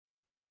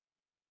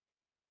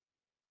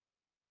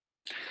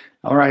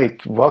All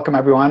right, welcome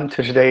everyone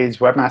to today's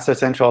Webmaster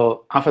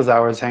Central Office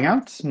Hours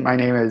Hangouts. My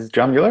name is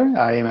John Mueller.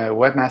 I am a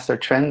Webmaster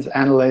Trends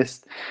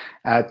Analyst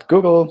at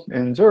Google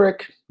in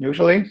Zurich,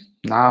 usually.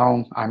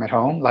 Now I'm at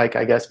home, like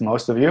I guess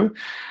most of you.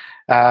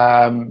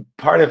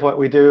 Part of what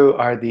we do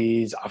are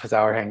these Office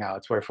Hour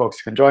Hangouts, where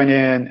folks can join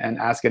in and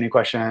ask any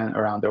question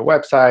around their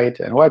website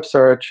and web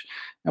search,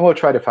 and we'll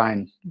try to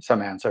find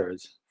some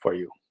answers for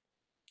you.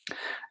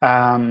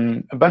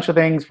 A bunch of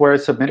things were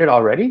submitted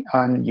already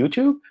on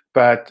YouTube.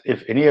 But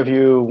if any of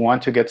you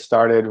want to get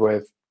started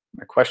with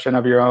a question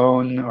of your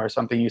own or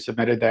something you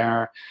submitted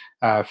there,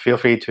 feel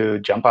free to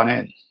jump on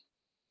in.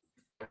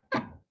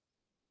 Hi,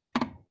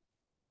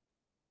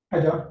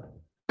 John.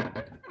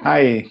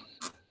 Hi.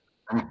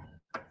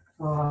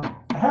 I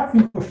have a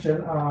few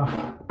questions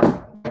about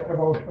one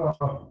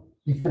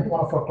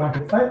of our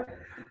client website.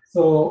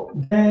 So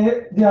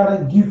they are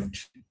a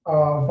gift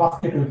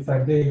basket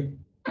website. They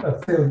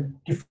sell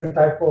different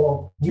type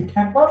of gift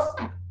hampers.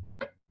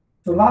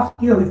 So last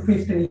year we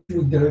faced an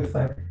issue with the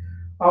website.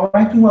 Our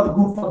ranking was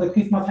good for the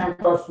Christmas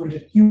hampers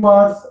related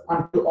keywords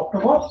until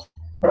October,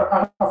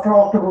 but after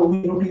October we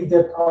noticed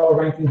that our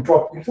ranking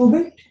dropped a little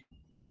bit.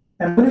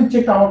 And when we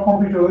checked our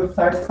competitor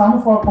websites, some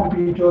of our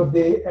competitors,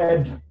 they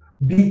add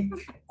big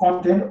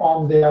content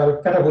on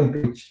their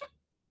category page.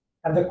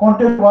 And the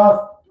content was,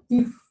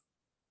 if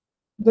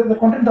the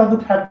content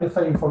doesn't have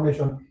website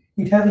information,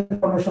 it has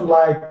information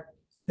like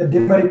the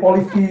delivery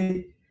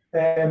policy,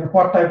 and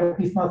what type of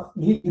Christmas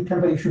gift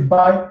hamper you should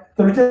buy.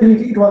 So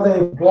literally, it was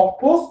a blog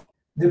post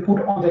they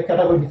put on the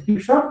category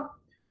description.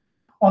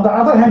 On the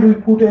other hand, we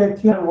put a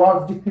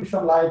 300-word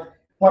description like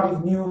what is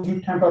new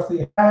gift hampers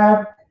we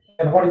have,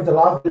 and what is the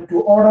last date to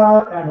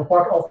order, and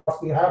what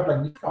offers we have,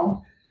 like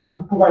discount,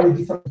 to provide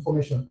this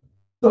information.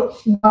 So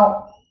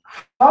now,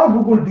 how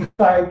Google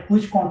decide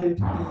which content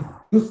is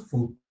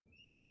useful?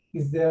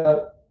 Is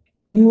there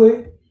any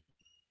way?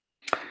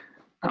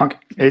 Okay.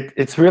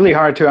 It's really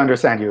hard to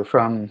understand you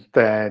from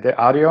the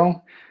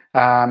audio,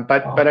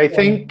 but I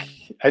think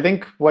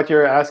what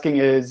you're asking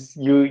is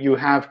you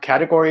have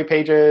category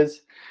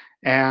pages,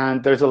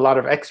 and there's a lot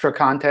of extra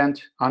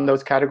content on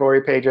those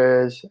category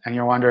pages, and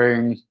you're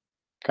wondering,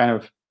 kind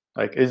of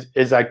like,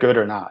 is that good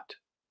or not?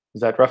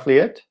 Is that roughly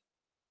it?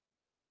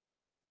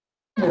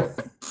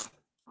 Yes.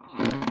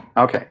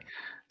 Okay.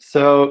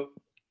 So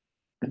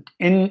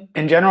in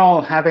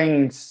general,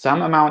 having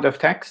some amount of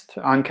text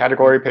on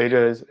category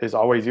pages is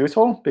always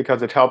useful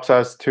because it helps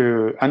us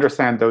to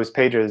understand those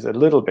pages a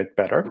little bit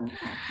better.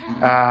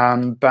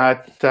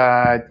 But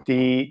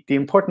the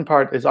important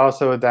part is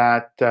also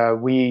that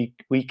we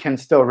can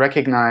still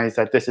recognize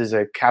that this is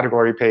a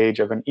category page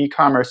of an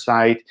e-commerce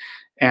site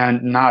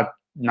and not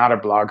a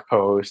blog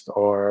post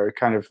or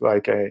kind of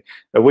like a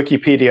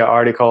Wikipedia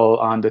article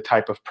on the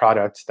type of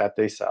products that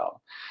they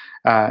sell.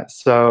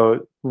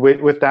 So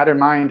with that in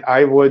mind,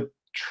 I would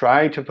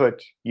try to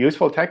put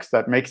useful text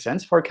that makes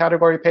sense for a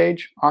category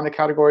page on the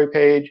category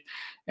page.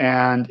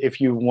 And if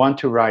you want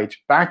to write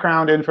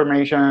background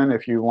information,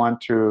 if you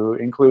want to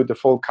include the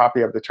full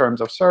copy of the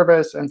terms of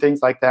service and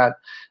things like that,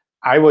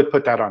 I would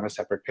put that on a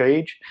separate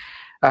page.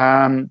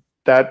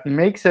 That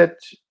makes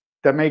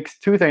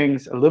two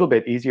things a little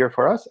bit easier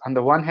for us. On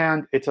the one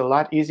hand, it's a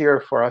lot easier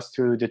for us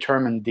to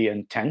determine the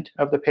intent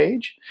of the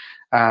page.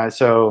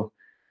 So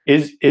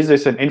is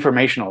this an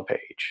informational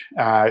page?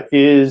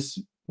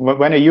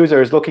 When a user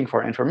is looking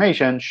for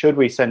information, should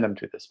we send them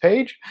to this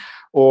page?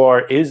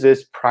 Or is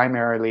this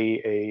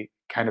primarily a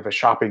kind of a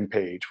shopping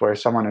page where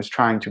someone is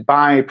trying to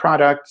buy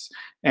products,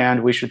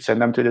 and we should send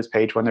them to this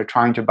page when they're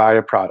trying to buy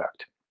a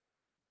product?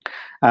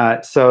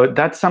 So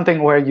that's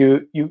something where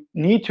you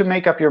need to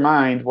make up your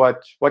mind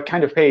what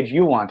kind of page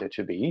you want it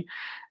to be,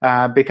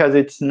 because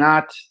it's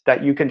not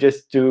that you can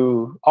just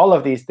do all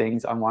of these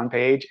things on one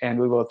page and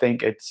we will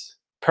think it's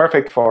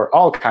perfect for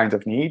all kinds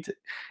of needs.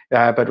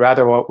 But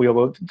rather what we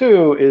will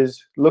do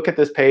is look at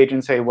this page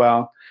and say,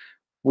 well,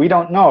 we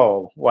don't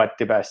know what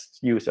the best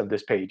use of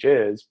this page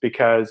is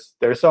because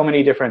there are so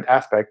many different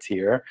aspects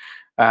here.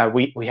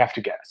 We have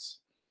to guess.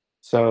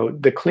 So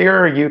the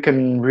clearer you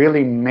can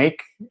really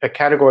make a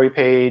category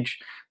page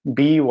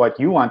be what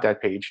you want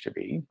that page to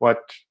be, what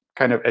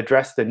kind of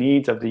address the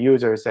needs of the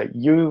users that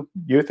you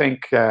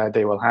think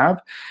they will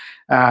have,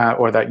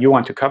 or that you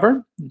want to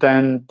cover,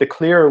 then the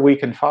clearer we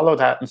can follow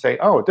that and say,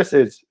 oh, this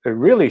is a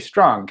really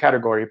strong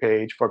category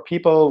page for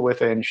people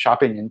within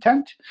shopping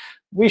intent.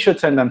 We should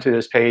send them to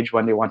this page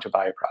when they want to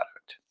buy a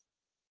product.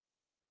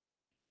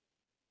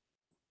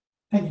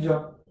 Thank you,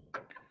 John.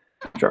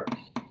 Sure.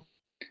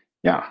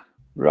 Yeah.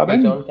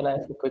 Robin? Hey, John, can I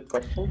ask a quick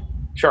question?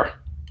 Sure.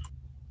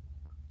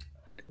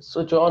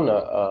 So, John,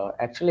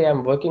 actually,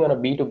 I'm working on a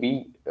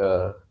B2B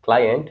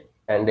client,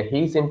 and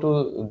he's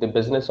into the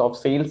business of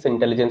sales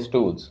intelligence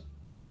tools.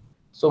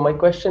 So my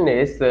question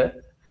is,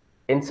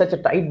 in such a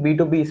tight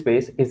B2B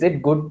space, is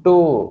it good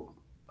to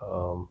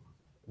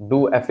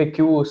do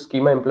FAQ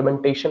schema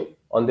implementation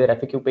on their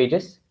FAQ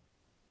pages?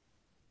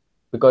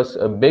 Because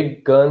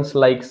big guns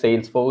like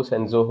Salesforce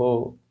and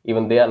Zoho,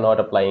 even they are not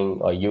applying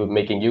or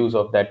making use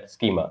of that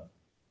schema.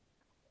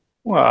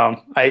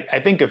 Well, I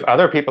think if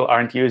other people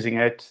aren't using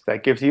it,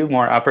 that gives you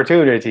more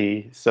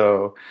opportunity.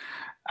 So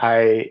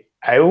I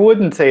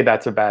wouldn't say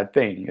that's a bad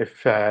thing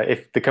if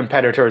the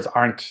competitors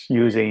aren't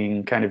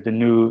using kind of the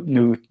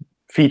new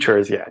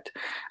features yet.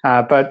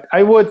 But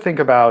I would think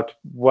about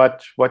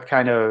what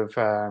kind of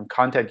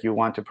content you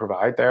want to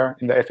provide there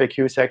in the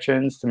FAQ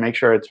sections to make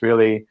sure it's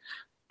really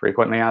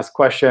frequently asked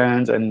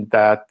questions and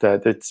that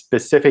it's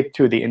specific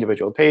to the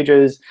individual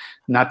pages,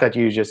 not that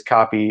you just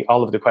copy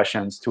all of the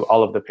questions to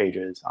all of the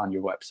pages on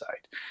your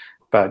website.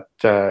 But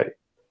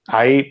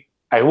I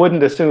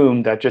wouldn't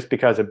assume that just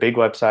because a big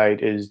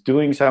website is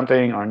doing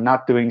something or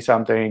not doing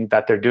something,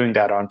 that they're doing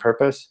that on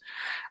purpose.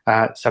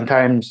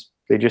 Sometimes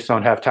they just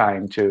don't have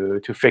time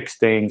to fix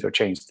things or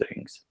change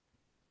things.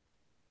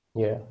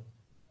 Yeah.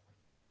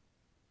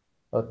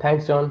 Well,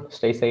 thanks, John.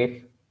 Stay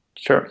safe.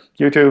 Sure.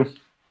 You too.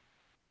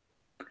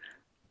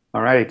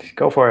 All right.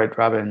 Go for it,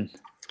 Robin.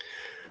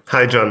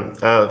 Hi, John.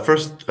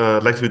 First,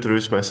 I'd like to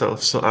introduce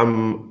myself. So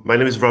my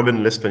name is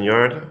Robin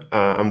L'Espagnard.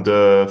 I'm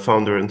the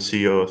founder and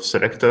CEO of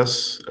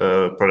Selectas,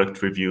 a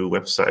product review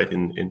website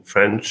in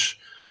French,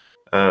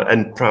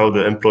 and proud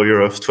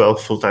employer of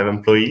 12 full-time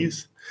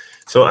employees.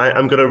 So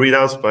I'm going to read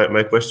out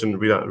my question,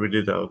 read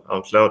it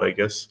out loud, I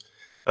guess.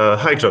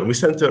 Hi, John. We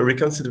sent a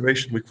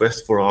reconsideration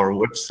request for our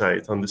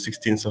website on the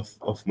 16th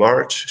of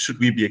March. Should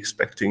we be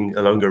expecting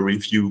a longer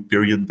review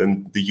period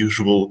than the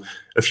usual,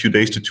 a few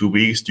days to 2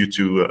 weeks, due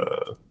to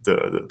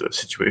the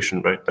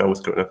situation right now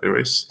with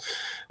coronavirus?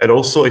 And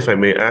also, if I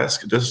may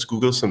ask, does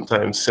Google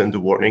sometimes send a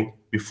warning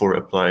before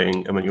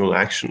applying a manual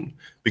action?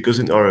 Because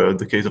in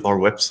the case of our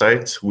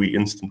website, we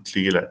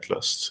instantly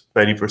lost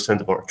 90%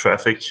 of our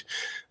traffic,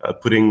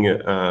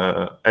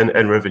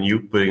 and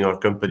revenue, putting our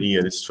company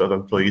and its 12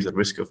 employees at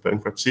risk of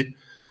bankruptcy.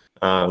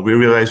 We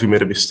realized we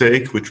made a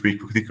mistake, which we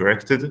quickly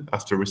corrected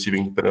after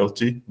receiving the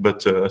penalty,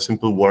 but a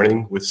simple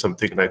warning with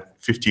something like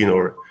 15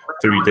 or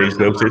 30 days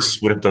notice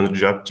would have done the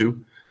job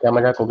too. क्या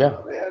मजाक हो गया?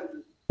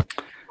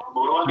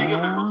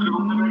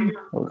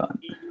 Hold on.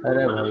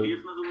 अरे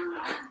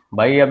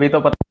भाई अभी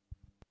तो पता.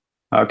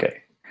 Okay.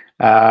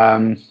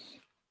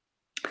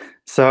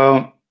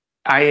 So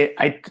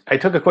I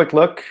took a quick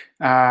look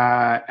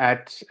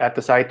at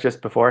the site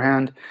just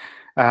beforehand,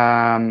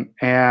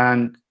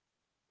 and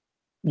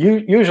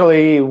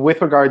usually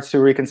with regards to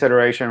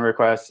reconsideration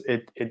requests,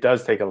 it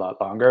does take a lot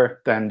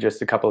longer than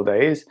just a couple of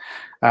days,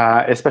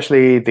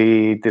 especially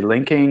the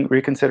linking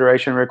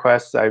reconsideration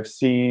requests. I've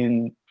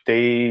seen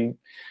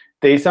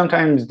they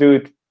sometimes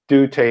do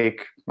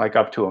take like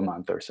up to a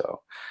month or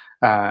so.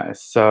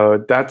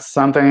 So that's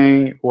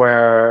something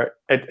where,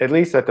 at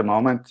least at the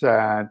moment,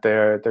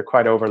 they're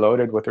quite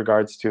overloaded with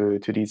regards to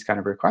these kind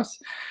of requests.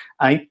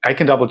 I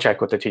can double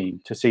check with the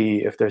team to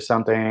see if there's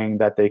something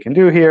that they can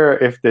do here,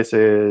 if this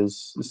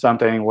is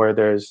something where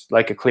there's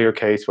like a clear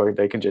case where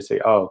they can just say,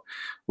 oh,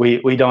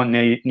 we don't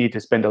need to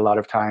spend a lot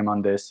of time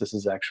on this. This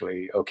is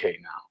actually OK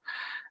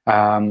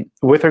now.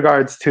 With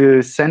regards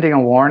to sending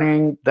a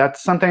warning,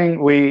 that's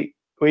something we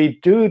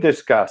do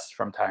discuss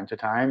from time to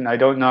time. And I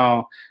don't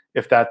know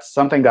if that's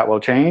something that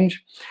will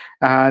change.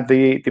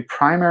 The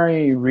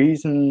primary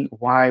reason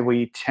why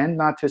we tend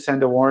not to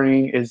send a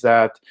warning is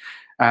that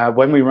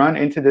when we run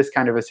into this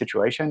kind of a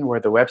situation where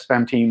the web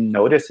spam team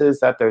notices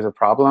that there's a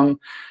problem,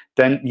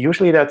 then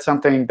usually that's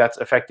something that's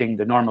affecting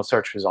the normal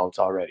search results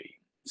already.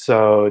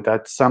 So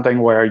that's something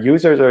where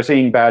users are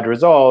seeing bad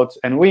results,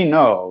 and we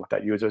know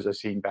that users are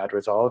seeing bad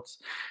results.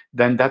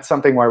 Then that's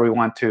something where we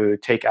want to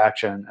take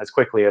action as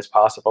quickly as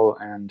possible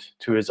and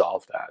to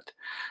resolve that.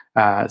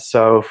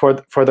 So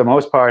for the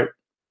most part,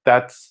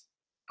 that's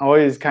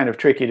always kind of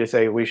tricky to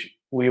say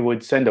we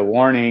would send a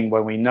warning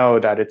when we know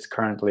that it's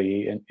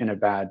currently in a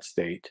bad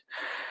state.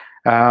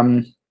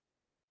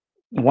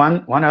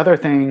 One other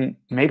thing,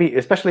 maybe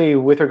especially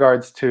with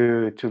regards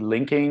to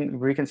linking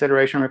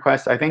reconsideration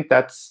requests, I think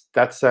that's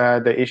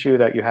the issue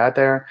that you had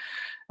there.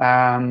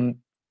 One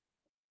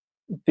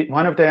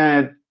of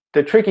the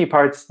tricky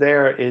parts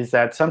there is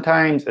that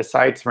sometimes a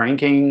site's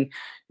ranking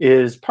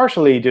is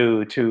partially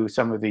due to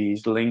some of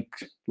these link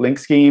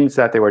schemes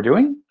that they were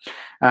doing.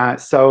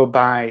 So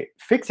by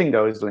fixing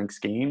those link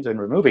schemes and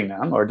removing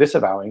them or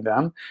disavowing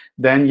them,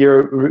 then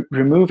you're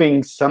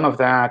removing some of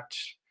that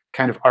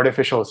kind of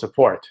artificial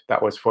support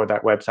that was for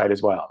that website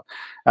as well.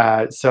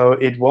 So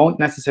it won't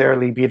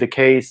necessarily be the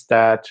case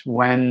that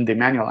when the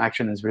manual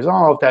action is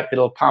resolved, that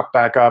it'll pop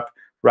back up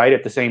right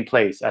at the same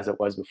place as it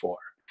was before.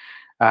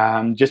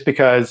 Just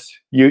because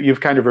you've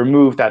kind of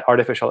removed that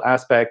artificial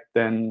aspect,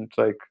 then it's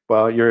like,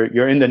 well,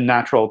 you're in the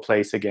natural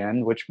place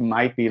again, which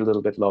might be a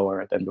little bit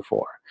lower than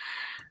before.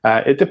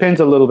 It depends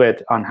a little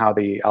bit on how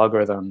the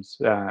algorithms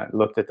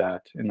looked at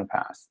that in the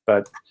past.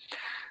 But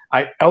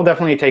I'll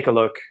definitely take a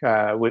look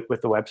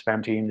with the web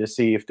spam team to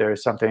see if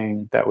there's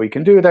something that we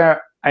can do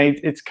there.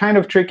 It's kind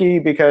of tricky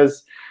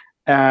because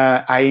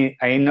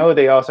I know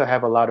they also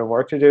have a lot of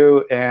work to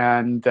do.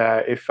 And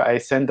if I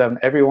send them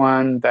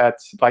everyone that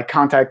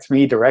contacts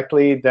me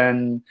directly,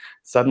 then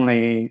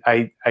suddenly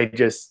I'm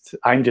just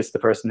the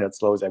person that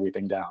slows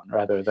everything down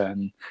rather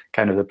than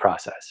kind of the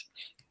process.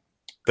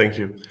 Thank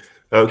you.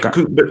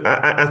 Sure. But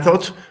I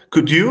thought,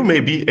 could you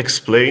maybe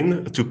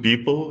explain to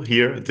people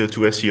here, to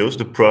SEOs,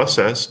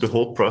 the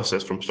whole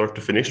process from start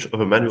to finish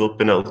of a manual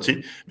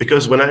penalty?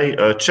 Because when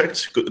I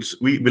checked,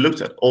 we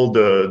looked at all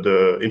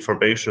the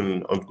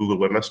information on Google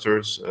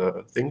Webmasters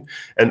thing,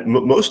 and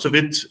most of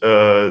it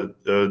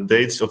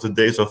dates of the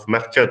days of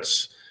Matt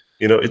Cutts.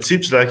 It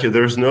seems like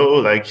there's no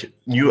like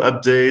new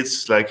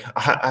updates. Like,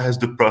 has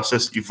the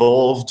process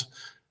evolved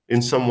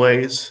in some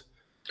ways?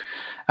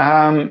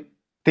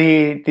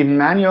 The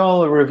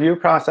manual review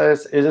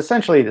process is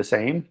essentially the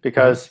same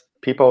because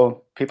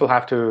people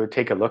have to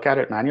take a look at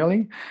it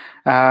manually.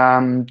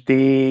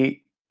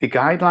 The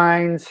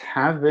guidelines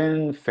have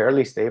been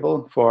fairly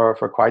stable for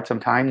quite some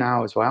time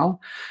now as well.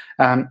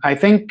 I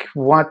think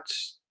what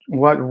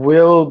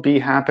will be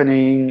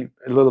happening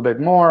a little bit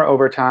more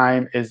over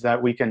time is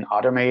that we can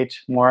automate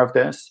more of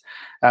this.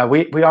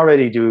 We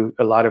already do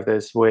a lot of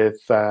this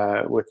with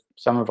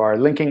some of our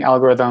linking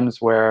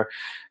algorithms, where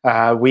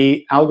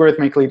we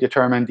algorithmically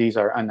determine these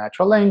are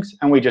unnatural links,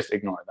 and we just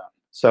ignore them.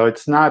 So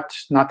it's not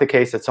the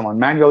case that someone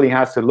manually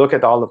has to look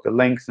at all of the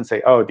links and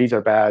say, oh, these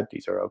are bad,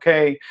 these are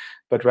OK,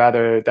 but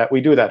rather that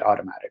we do that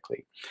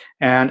automatically.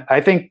 And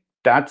I think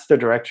that's the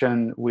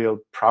direction we'll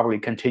probably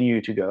continue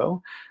to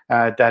go,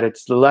 that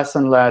it's less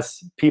and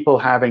less people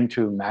having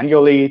to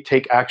manually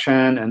take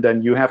action, and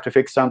then you have to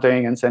fix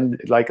something and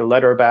send like a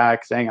letter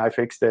back saying, I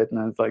fixed it,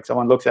 and it's like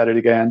someone looks at it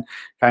again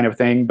kind of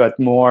thing, but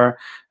more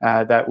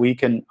that we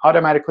can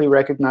automatically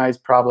recognize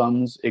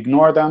problems,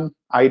 ignore them,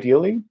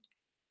 ideally.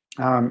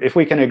 If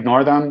we can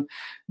ignore them,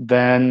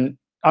 then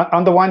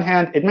on the one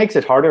hand, it makes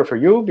it harder for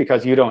you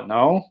because you don't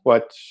know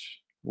what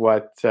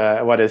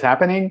is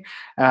happening.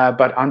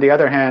 But on the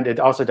other hand, it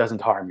also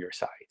doesn't harm your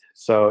site.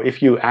 So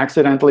if you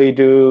accidentally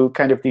do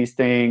kind of these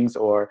things,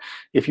 or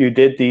if you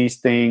did these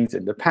things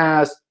in the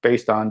past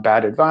based on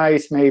bad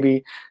advice,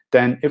 maybe,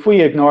 then if we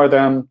ignore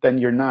them, then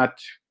you're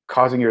not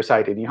causing your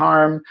site any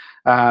harm,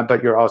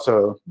 but you're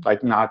also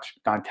like not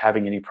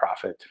having any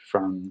profit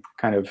from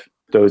kind of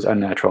those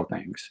unnatural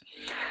things.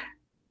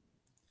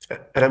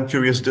 And I'm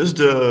curious,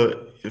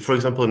 for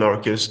example, in our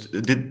case,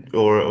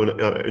 or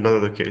in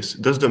another case,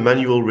 does the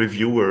manual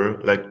reviewer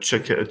like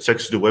checks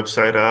the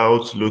website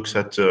out, looks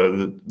at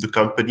the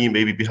company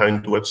maybe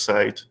behind the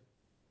website?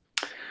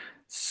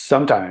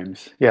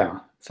 Sometimes,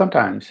 yeah,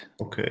 sometimes.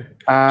 Okay.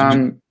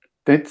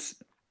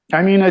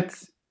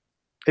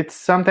 It's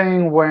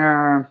something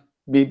where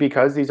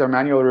because these are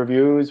manual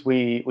reviews,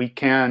 we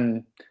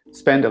can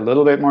spend a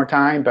little bit more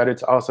time, but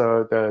it's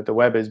also the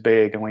web is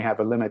big and we have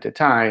a limited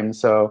time.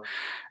 So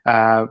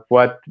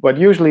what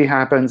usually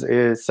happens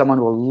is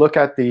someone will look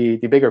at the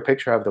bigger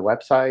picture of the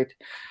website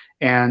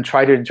and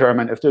try to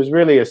determine if there's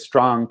really a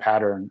strong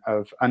pattern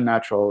of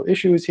unnatural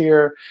issues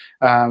here,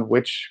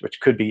 which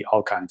could be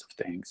all kinds of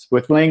things.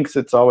 With links,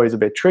 it's always a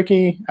bit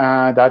tricky.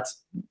 That's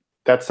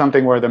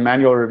something where the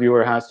manual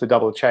reviewer has to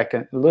double check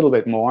a little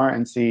bit more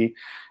and see,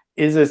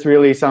 is this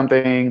really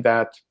something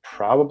that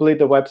probably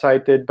the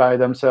website did by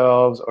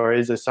themselves, or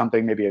is this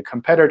something maybe a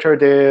competitor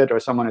did, or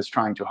someone is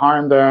trying to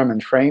harm them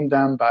and frame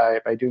them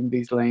by doing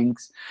these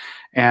links?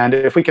 And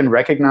if we can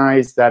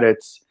recognize that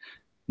it's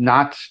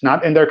not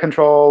in their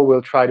control,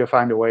 we'll try to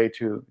find a way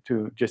to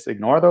just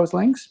ignore those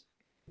links.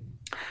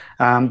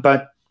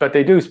 But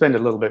they do spend a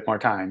little bit more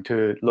time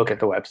to look at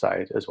the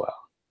website as well.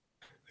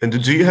 And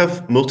do you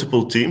have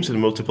multiple teams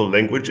in multiple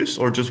languages,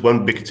 or just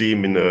one big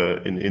team in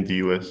the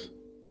US?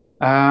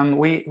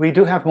 We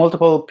do have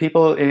multiple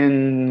people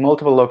in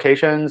multiple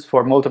locations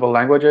for multiple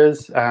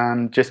languages,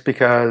 just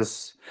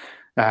because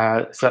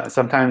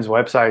sometimes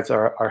websites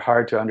are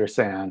hard to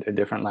understand in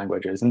different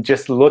languages. And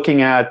just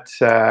looking at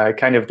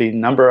kind of the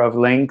number of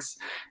links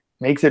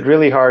makes it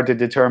really hard to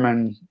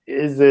determine,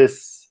 is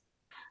this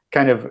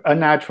kind of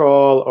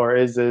unnatural, or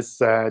is this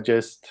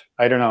just,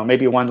 I don't know,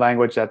 maybe one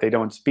language that they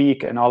don't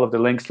speak and all of the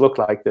links look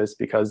like this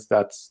because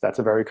that's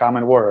a very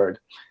common word.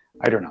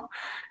 I don't know.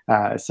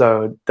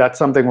 So that's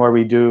something where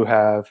we do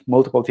have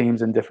multiple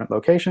teams in different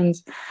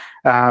locations.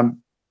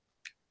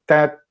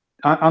 That,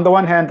 on the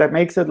one hand, that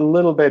makes it a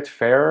little bit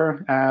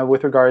fairer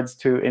with regards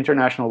to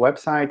international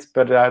websites,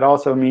 but that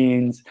also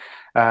means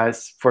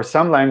for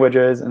some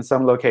languages and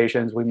some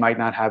locations, we might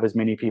not have as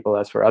many people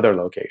as for other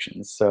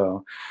locations.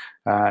 So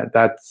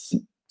that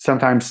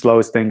sometimes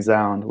slows things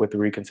down with the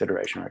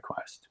reconsideration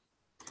request.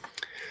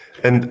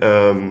 And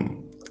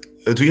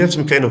do you have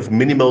some kind of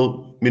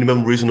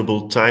minimum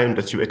reasonable time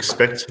that you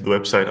expect the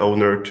website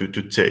owner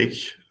to take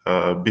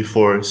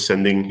before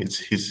sending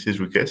his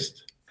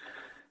request?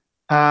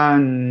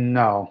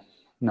 No.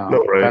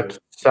 Right. That's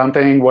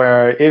something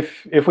where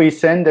if we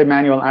send a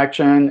manual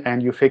action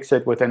and you fix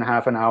it within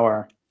half an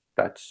hour,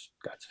 that's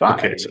fine.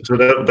 Okay, so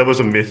that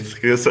was a myth,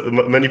 because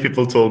many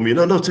people told me,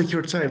 no, take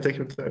your time.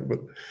 But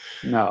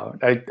no,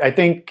 I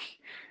think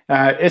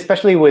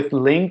especially with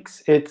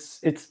links,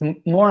 it's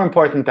more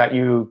important that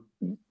you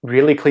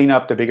really clean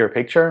up the bigger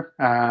picture.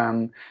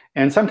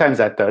 And sometimes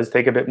that does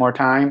take a bit more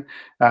time.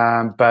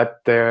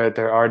 But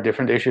there are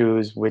different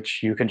issues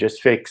which you can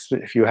just fix.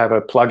 If you have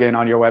a plugin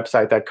on your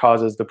website that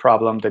causes the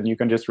problem, then you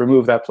can just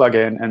remove that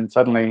plugin, and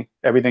suddenly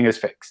everything is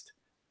fixed.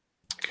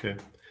 Okay.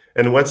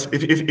 And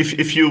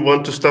if you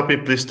want to stop me,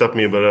 please stop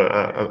me. But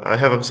I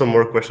have some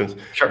more questions.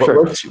 Sure,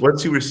 but sure.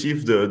 Once you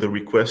receive the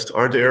request,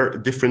 are there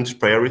different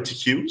priority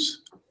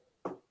queues?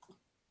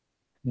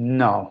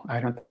 No, I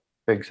don't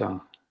think so.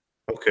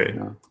 Okay.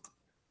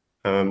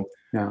 No.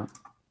 Yeah.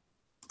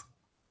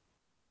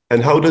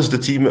 And how does the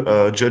team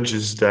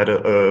judges that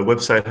a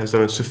website has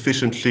done a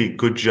sufficiently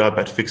good job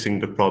at fixing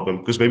the problem?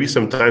 Because maybe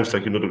sometimes,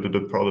 like,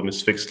 the problem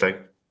is fixed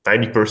like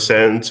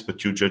 90%,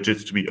 but you judge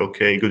it to be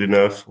okay, good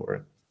enough,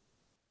 or.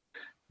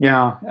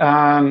 Yeah,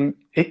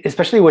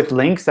 especially with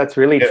links, that's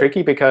really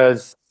tricky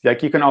because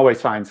like you can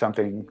always find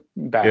something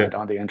bad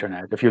on the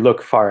internet if you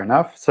look far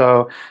enough.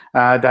 So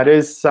that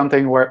is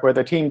something where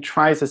the team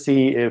tries to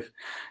see if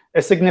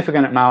a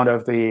significant amount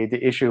of the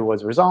issue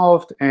was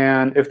resolved,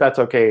 and if that's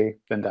okay,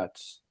 then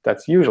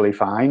that's usually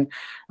fine.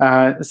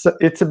 So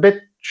it's a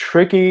bit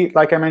tricky,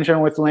 like I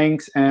mentioned, with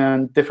links,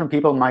 and different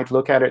people might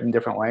look at it in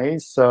different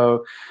ways.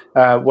 So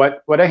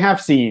what I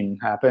have seen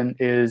happen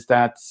is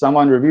that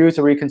someone reviews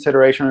a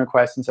reconsideration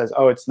request and says,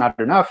 oh, it's not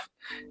enough.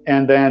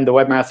 And then the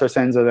webmaster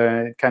sends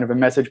a kind of a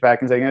message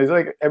back and saying, it's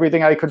like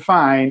everything I could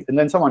find. And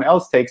then someone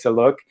else takes a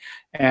look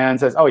and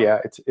says, oh, yeah,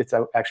 it's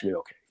actually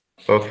OK.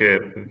 Okay.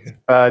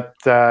 But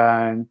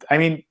I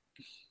mean,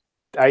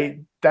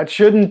 that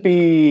shouldn't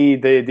be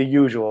the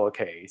usual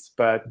case,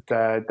 but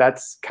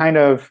that's kind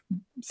of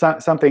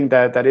something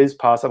that is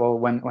possible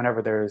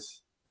whenever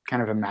there's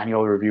kind of a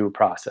manual review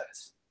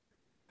process.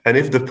 And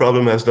if the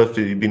problem has not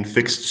been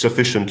fixed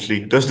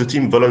sufficiently, does the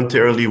team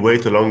voluntarily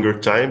wait a longer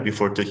time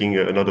before taking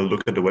another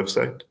look at the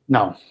website?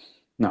 No.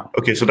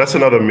 Okay, so that's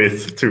another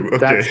myth too.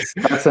 Okay,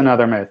 that's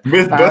another myth.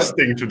 Myth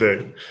busting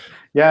today.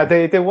 Yeah,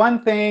 the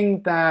one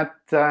thing that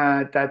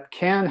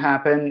can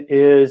happen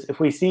is if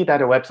we see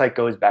that a website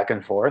goes back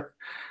and forth,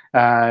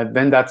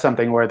 then that's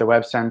something where the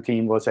website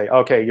team will say,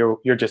 OK,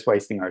 you're just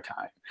wasting our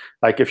time.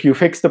 Like if you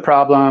fix the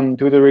problem,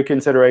 do the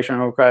reconsideration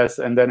request,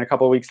 and then a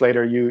couple of weeks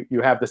later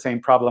you have the same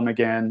problem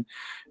again,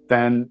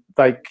 then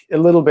like a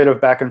little bit of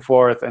back and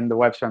forth, and the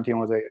website team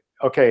will say,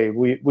 OK,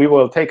 we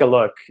will take a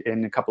look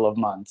in a couple of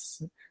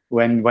months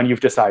when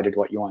you've decided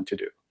what you want to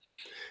do.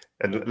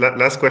 And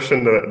last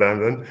question,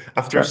 then.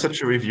 After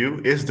such a review,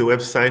 is the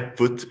website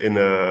put in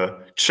a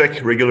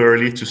check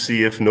regularly to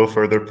see if no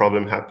further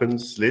problem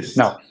happens list?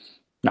 No.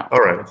 All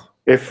right.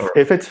 If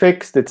it's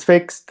fixed, it's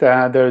fixed.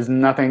 There's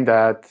nothing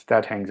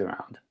that hangs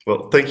around.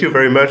 Well, thank you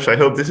very much. I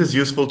hope this is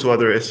useful to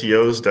other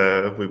SEOs.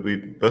 That we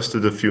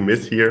busted a few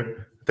myths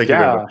here. Thank you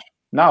very much.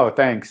 No,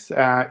 thanks.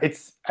 I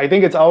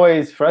think it's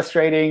always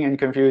frustrating and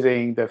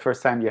confusing the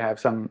first time you have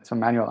some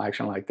manual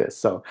action like this.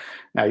 So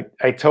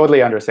I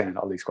totally understand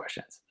all these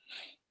questions.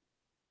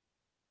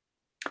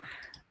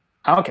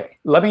 OK,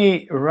 let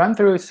me run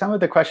through some of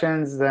the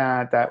questions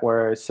that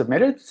were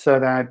submitted so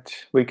that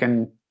we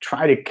can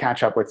try to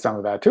catch up with some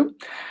of that too.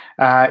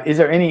 Is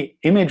there any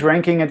image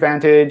ranking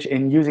advantage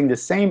in using the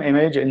same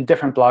image in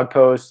different blog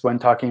posts when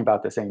talking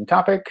about the same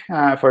topic?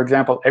 For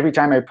example, every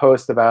time I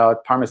post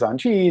about Parmesan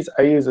cheese,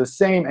 I use the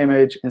same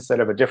image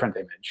instead of a different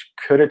image.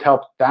 Could it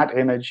help that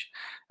image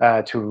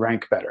to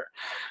rank better?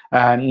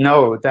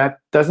 No, that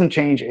doesn't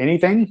change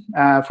anything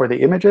for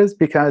the images,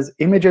 because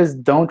images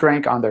don't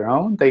rank on their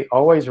own. They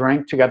always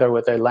rank together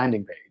with a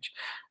landing page.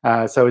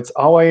 So it's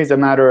always a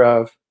matter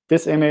of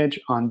this image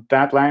on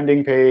that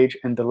landing page,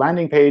 and the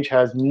landing page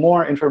has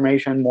more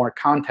information, more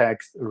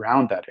context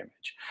around that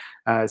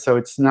image. So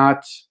it's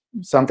not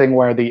something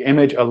where the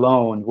image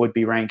alone would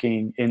be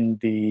ranking in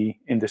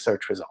the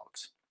search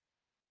results.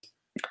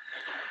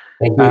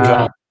 Thank you,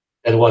 John.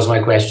 That was my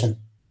question.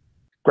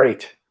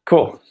 Great.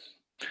 Cool.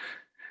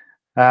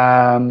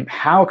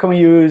 How can we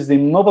use the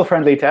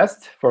mobile-friendly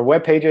test for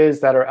web pages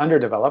that are under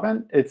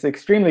development? It's an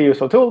extremely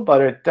useful tool, but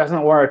it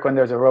doesn't work when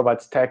there's a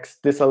robots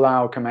text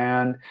disallow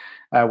command.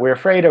 We're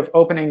afraid of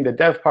opening the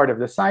dev part of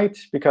the site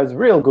because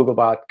real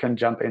Googlebot can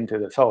jump into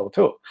this whole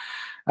tool.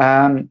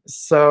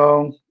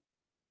 So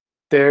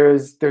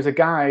there's a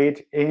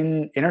guide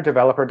in inner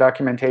developer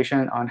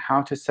documentation on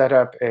how to set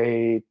up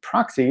a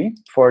proxy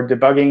for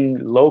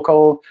debugging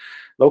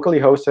locally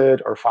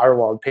hosted or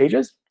firewalled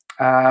pages.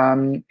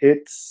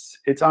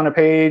 It's on a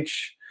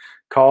page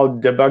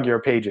called Debug Your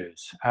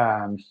Pages.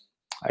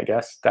 I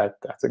guess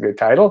that's a good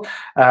title,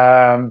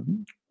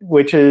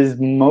 which is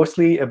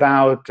mostly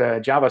about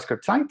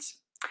JavaScript sites.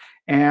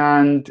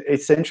 And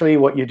essentially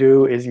what you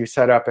do is you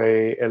set up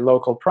a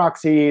local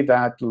proxy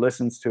that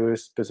listens to a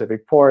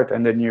specific port,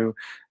 and then you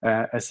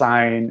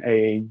assign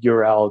a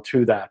URL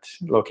to that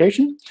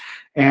location.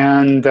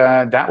 And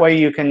that way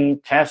you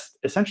can test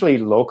essentially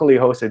locally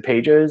hosted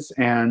pages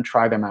and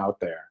try them out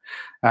there.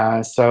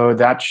 So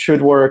that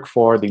should work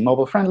for the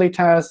mobile-friendly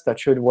test. That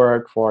should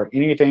work for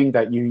anything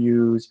that you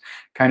use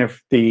kind of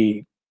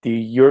the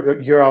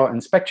URL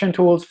inspection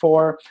tools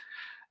for.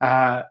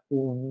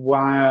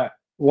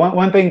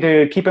 One thing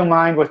to keep in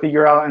mind with the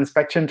URL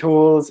inspection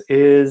tools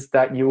is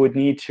that you would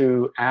need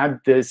to add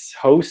this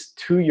host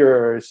to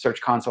your Search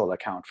Console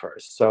account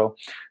first. So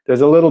there's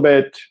a little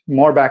bit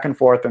more back and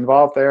forth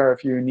involved there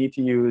if you need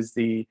to use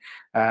the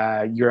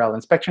URL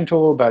inspection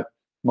tool. But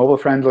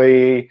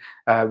mobile-friendly,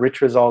 rich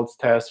results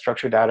test,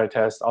 structured data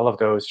test, all of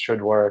those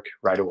should work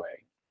right away.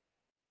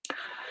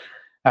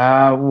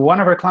 One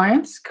of our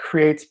clients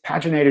creates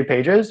paginated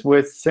pages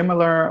with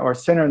similar or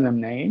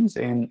synonym names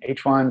in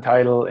H1,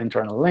 title,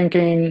 internal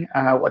linking.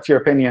 What's your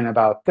opinion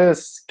about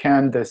this?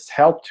 Can this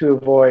help to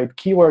avoid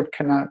keyword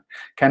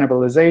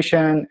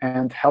cannibalization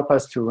and help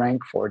us to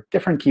rank for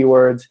different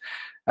keywords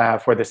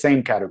for the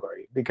same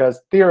category?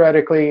 Because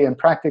theoretically and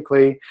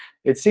practically,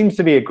 it seems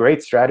to be a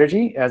great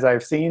strategy, as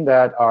I've seen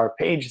that our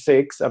page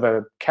 6 of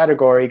a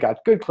category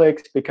got good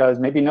clicks because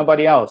maybe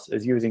nobody else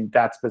is using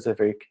that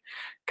specific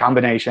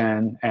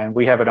combination, and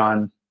we have it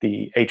on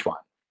the H1.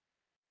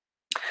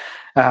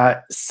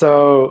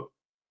 So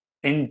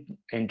in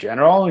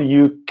general,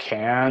 you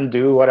can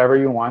do whatever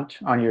you want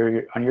on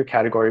your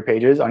category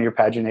pages, on your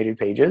paginated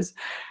pages.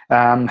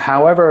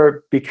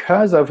 However,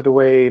 because of the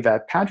way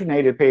that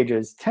paginated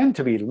pages tend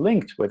to be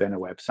linked within a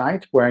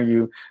website, where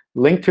you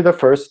link to the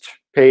first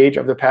page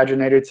of the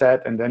paginated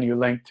set, and then you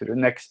link to the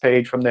next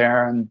page from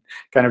there, and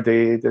kind of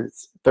the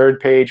third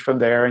page from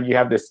there, and you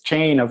have this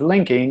chain of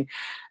linking,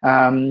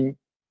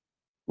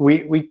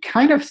 we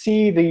kind of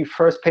see the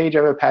first page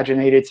of a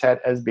paginated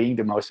set as being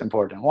the most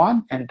important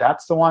one. And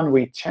that's the one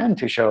we tend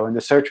to show in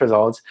the search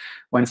results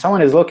when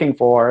someone is looking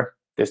for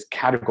this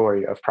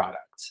category of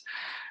products.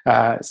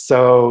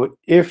 So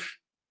if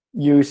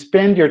you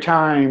spend your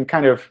time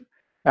kind of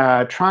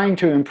trying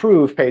to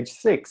improve page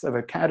 6 of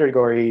a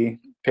category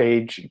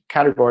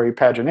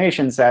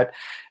pagination set,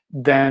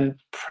 then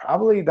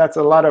probably that's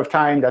a lot of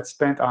time that's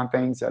spent on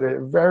things that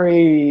are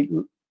very,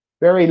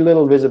 very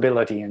little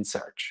visibility in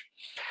search.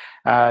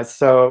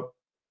 So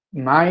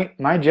my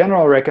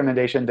general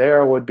recommendation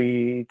there would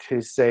be to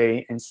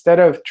say, instead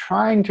of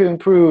trying to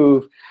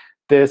improve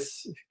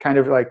this kind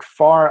of like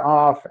far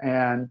off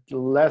and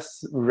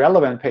less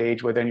relevant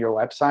page within your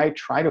website,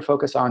 try to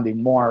focus on the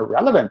more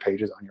relevant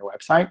pages on your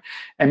website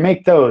and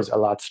make those a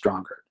lot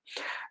stronger.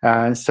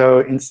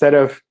 So instead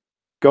of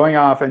going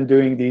off and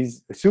doing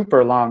these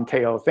super long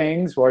tail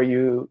things where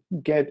you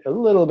get a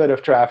little bit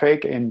of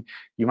traffic and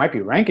you might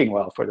be ranking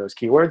well for those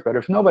keywords, but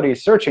if nobody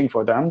is searching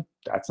for them,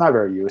 that's not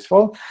very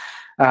useful.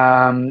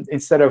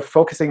 Instead of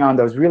focusing on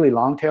those really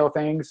long tail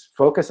things,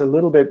 focus a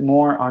little bit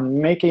more on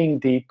making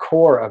the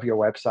core of your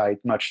website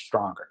much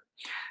stronger.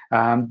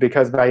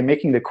 Because by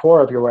making the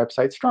core of your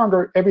website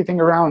stronger,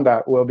 everything around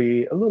that will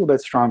be a little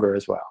bit stronger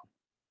as well.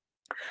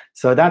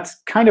 So that's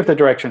kind of the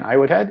direction I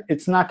would head.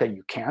 It's not that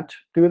you can't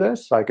do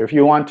this. Like if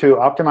you want to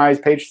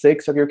optimize page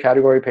 6 of your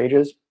category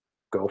pages,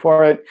 go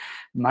for it.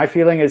 My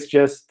feeling is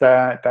just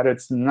that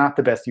it's not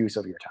the best use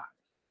of your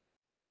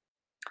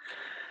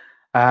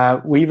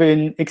time. We've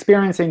been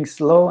experiencing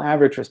slow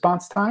average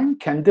response time.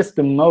 Can this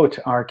demote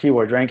our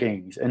keyword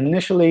rankings?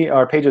 Initially,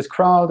 our pages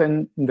crawled,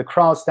 and the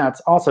crawl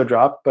stats also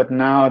dropped, but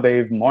now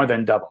they've more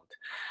than doubled.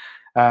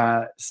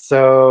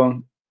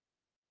 So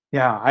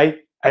yeah,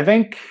 I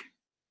think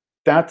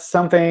that's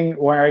something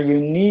where you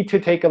need to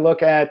take a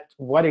look at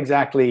what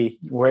exactly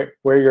where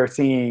you're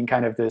seeing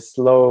kind of this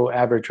low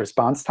average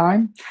response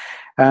time.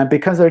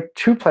 Because there are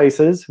two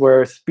places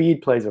where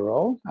speed plays a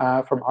role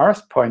from our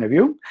point of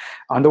view.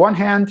 On the one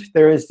hand,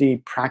 there is the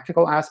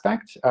practical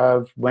aspect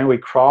of when we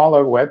crawl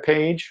a web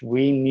page,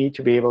 we need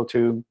to be able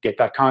to get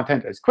that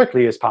content as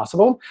quickly as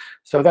possible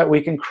so that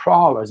we can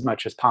crawl as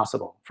much as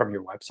possible from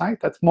your website.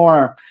 That's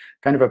more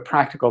kind of a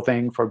practical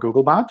thing for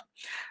Googlebot.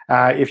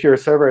 If your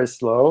server is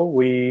slow,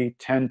 we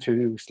tend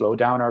to slow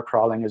down our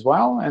crawling as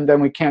well, and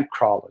then we can't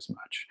crawl as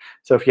much.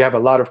 So if you have a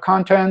lot of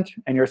content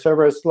and your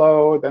server is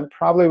slow, then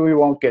probably we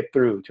won't get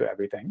through to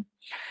everything.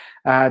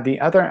 The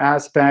other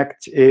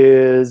aspect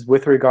is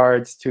with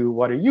regards to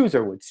what a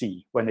user would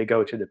see when they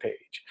go to the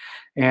page.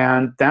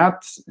 And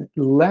that's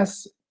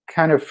less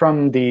kind of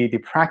from the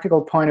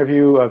practical point of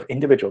view of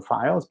individual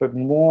files, but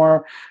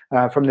more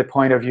from the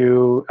point of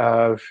view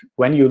of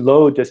when you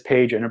load this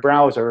page in a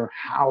browser,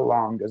 how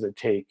long does it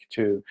take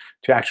to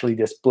actually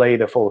display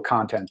the full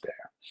content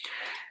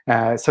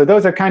there? So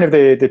those are kind of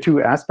the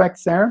two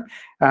aspects there.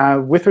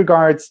 With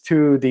regards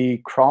to the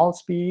crawl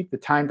speed, the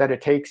time that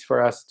it takes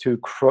for us to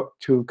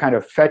kind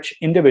of fetch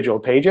individual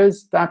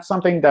pages, that's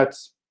something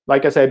that's,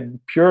 like I said,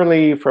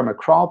 purely from a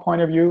crawl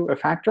point of view, a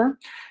factor.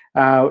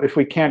 If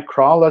we can't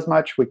crawl as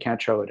much, we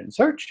can't show it in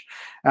search.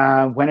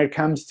 When it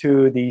comes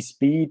to the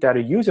speed that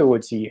a user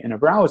would see in a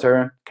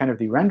browser, kind of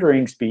the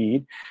rendering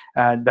speed,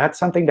 that's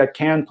something that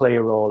can play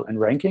a role in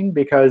ranking.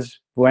 Because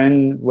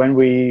when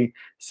we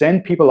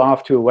send people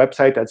off to a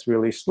website that's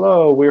really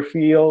slow, we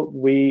feel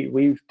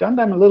we've done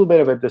them a little bit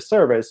of a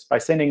disservice by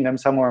sending them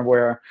somewhere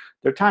where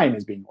their time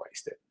is being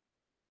wasted.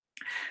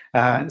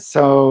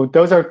 So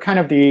those are kind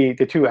of the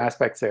two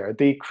aspects there.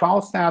 The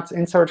crawl stats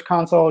in Search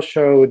Console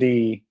show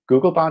the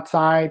Googlebot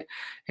side,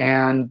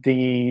 and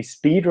the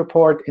speed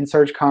report in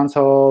Search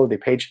Console, the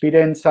page speed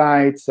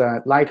insights,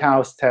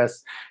 Lighthouse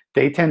tests,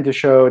 they tend to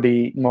show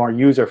the more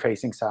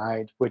user-facing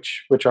side,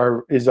 which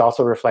is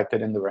also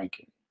reflected in the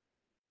ranking.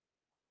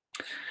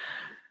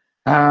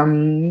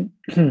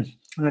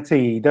 Let's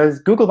see.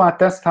 Does Googlebot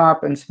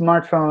Desktop and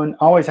smartphone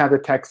always have the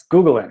text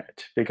Google in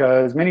it?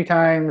 Because many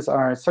times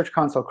our Search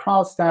Console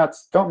crawl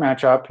stats don't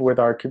match up with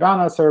our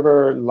Kibana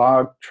server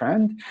log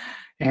trend.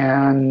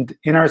 And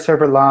in our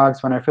server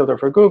logs, when I filter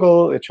for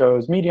Google, it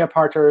shows Media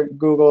Partner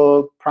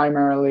Google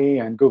primarily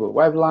and Google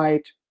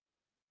Weblight,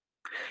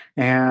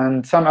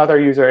 and some other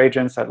user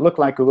agents that look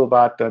like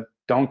Googlebot that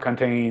don't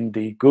contain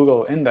the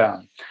Google in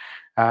them.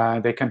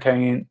 They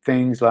contain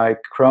things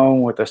like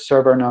Chrome with a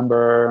server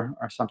number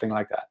or something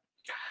like that.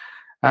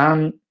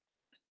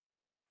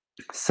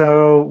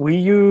 So we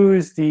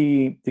use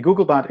the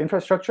Googlebot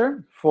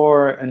infrastructure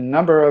for a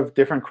number of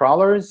different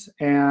crawlers,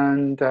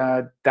 and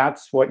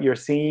that's what you're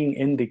seeing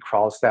in the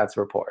crawl stats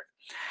report.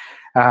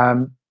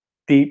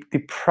 The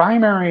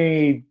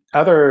primary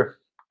other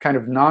kind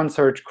of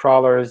non-search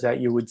crawlers that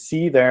you would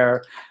see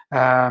there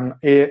are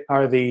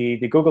the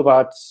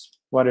Googlebot's,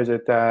 what is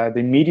it,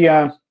 the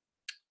media.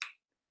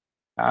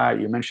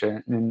 You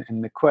mentioned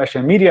in the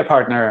question, Media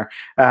Partner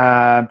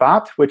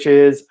bot, which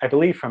is, I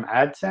believe, from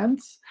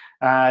AdSense.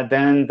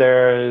 Then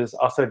there's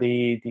also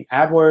the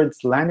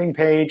AdWords landing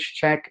page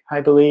check, I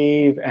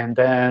believe. And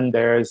then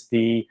there's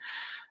the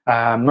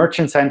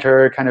Merchant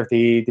Center, kind of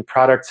the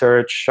product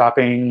search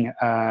shopping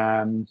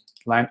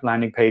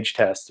landing page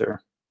test,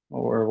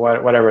 or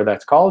whatever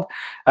that's called.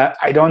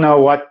 I don't know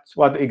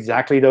what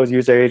exactly those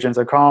user agents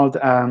are called.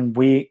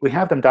 We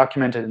have them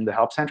documented in the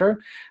Help Center,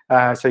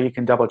 so you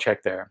can double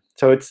check there.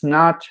 So it's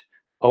not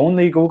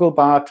only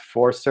Googlebot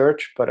for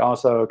search, but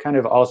also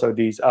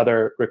these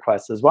other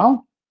requests as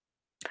well.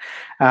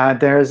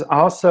 There's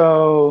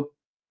also,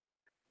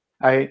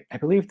 I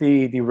believe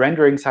the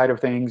rendering side of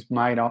things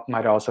might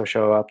also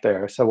show up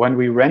there. So when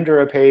we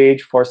render a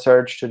page for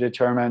search to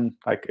determine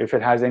if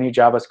it has any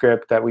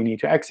JavaScript that we need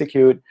to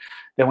execute,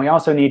 then we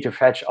also need to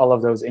fetch all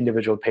of those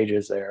individual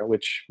pages there,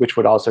 which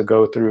would also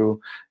go through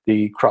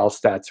the crawl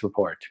stats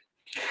report.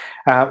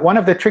 One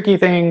of the tricky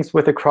things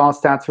with the crawl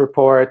stats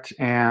report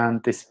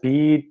and the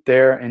speed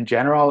there in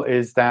general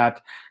is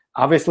that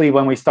obviously,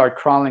 when we start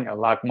crawling a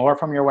lot more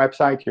from your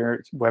website,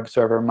 your web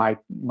server might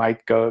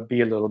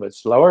be a little bit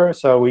slower.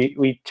 So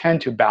we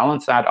tend to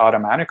balance that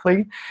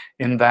automatically,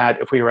 in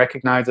that if we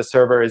recognize a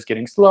server is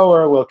getting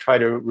slower, we'll try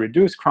to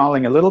reduce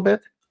crawling a little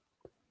bit.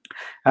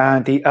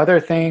 The other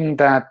thing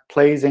that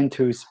plays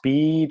into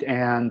speed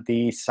and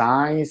the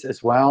size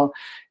as well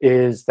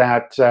is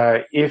that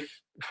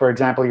if, for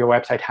example, your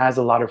website has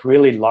a lot of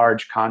really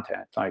large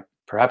content, like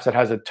perhaps it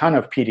has a ton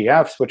of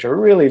PDFs, which are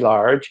really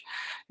large,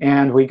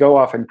 and we go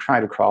off and try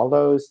to crawl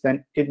those,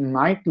 then it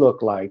might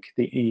look like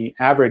the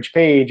average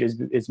page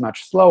is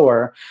much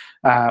slower,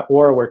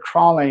 or we're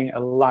crawling a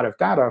lot of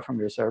data from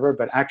your server,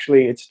 but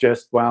actually it's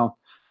just, well,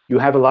 you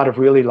have a lot of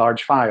really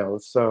large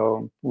files,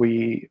 so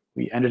we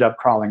ended up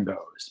crawling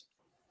those.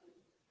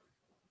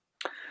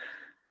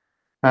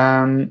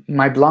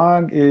 My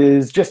blog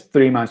is just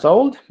 3 months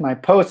old. My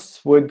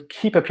posts would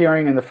keep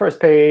appearing in the first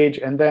page,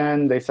 and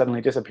then they suddenly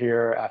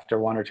disappear after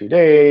 1 or 2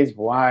 days.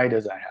 Why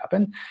does that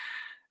happen?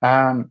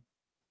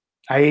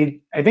 I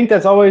think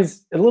that's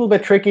always a little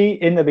bit tricky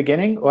in the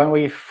beginning when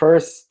we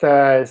first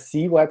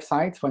see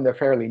websites when they're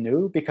fairly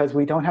new, because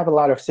we don't have a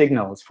lot of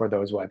signals for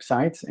those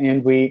websites,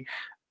 and we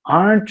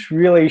aren't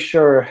really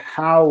sure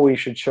how we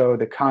should show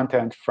the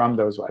content from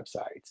those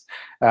websites,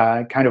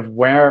 kind of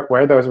where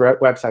those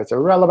websites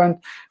are relevant.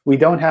 We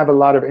don't have a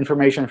lot of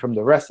information from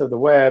the rest of the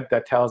web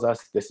that tells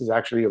us this is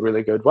actually a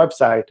really good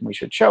website, and we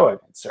should show it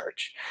in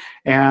search.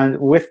 And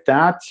with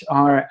that,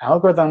 our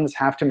algorithms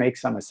have to make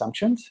some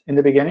assumptions in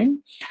the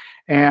beginning.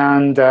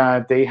 And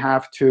they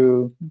have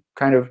to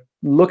kind of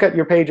look at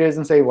your pages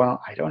and say,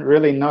 well, I don't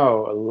really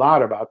know a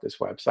lot about this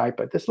website,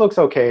 but this looks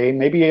OK.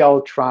 Maybe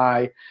I'll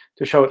try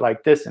to show it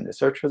like this in the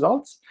search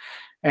results.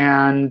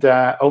 And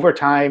over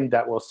time,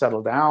 that will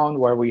settle down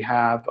where we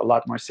have a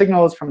lot more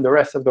signals from the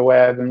rest of the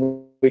web,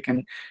 and we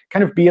can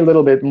kind of be a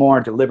little bit more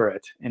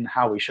deliberate in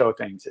how we show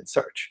things in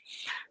search.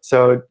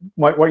 So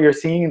what you're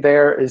seeing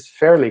there is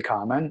fairly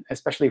common,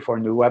 especially for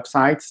new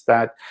websites,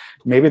 that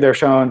maybe they're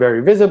shown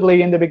very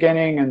visibly in the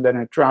beginning, and then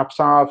it drops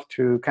off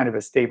to kind of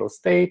a stable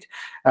state.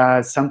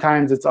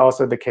 Sometimes it's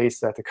also the case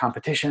that the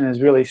competition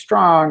is really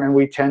strong, and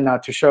we tend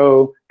not to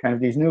show kind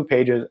of these new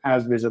pages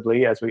as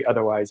visibly as we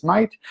otherwise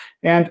might.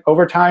 And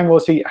over time, we'll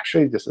see,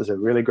 actually, this is a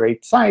really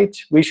great site.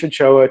 We should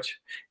show it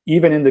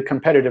even in the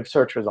competitive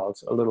search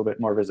results a little bit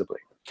more visibly.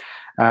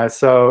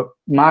 So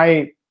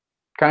my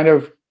kind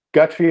of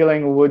gut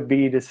feeling would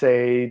be to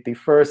say the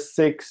first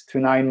 6 to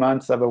 9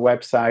 months of a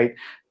website,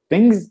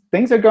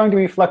 things are going to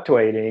be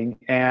fluctuating.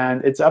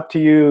 And it's up to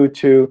you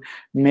to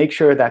make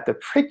sure that the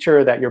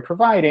picture that you're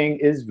providing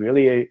is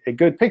really a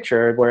good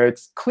picture, where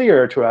it's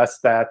clear to us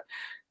that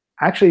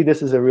actually,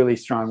 this is a really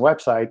strong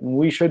website, and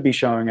we should be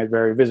showing it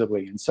very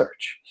visibly in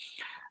search.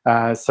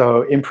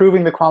 So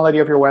improving the quality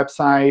of your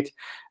website,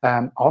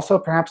 also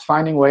perhaps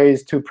finding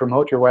ways to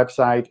promote your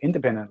website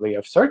independently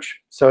of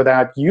search so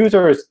that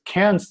users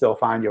can still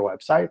find your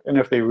website. And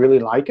if they really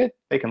like it,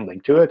 they can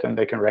link to it, and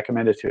they can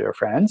recommend it to their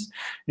friends.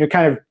 You're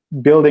kind of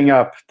building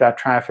up that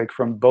traffic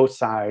from both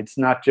sides,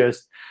 not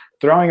just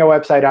throwing a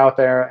website out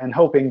there and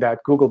hoping that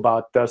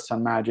Googlebot does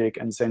some magic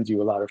and sends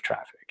you a lot of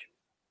traffic.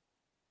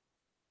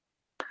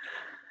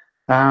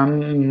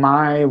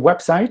 My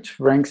website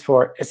ranks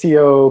for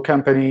SEO,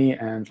 company,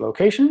 and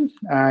location.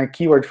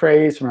 Keyword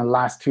phrase from the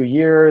last 2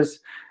 years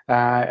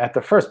at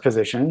the first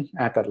position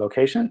at that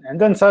location.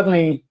 And then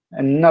suddenly,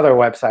 another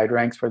website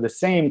ranks for the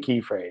same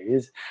key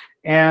phrase.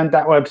 And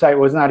that website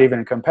was not even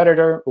a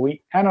competitor.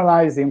 We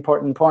analyzed the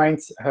important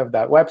points of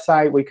that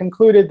website. We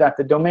concluded that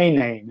the domain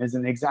name is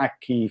an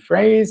exact key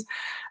phrase,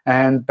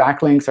 and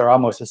backlinks are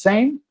almost the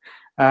same.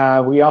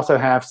 We also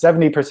have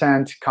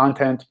 70%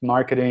 content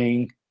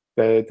marketing,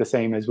 the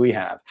same as we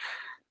have.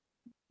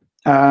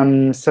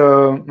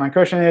 So my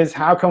question is,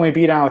 how can we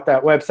beat out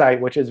that website,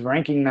 which is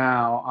ranking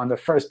now on the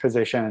first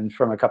position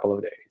from a couple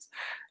of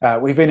days?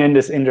 We've been in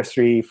this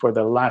industry for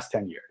the last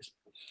 10 years.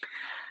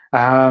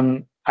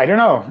 I don't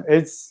know.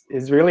 It's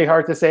really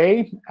hard to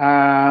say.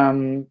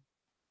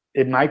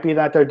 It might be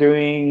that they're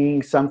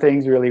doing some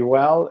things really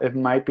well. It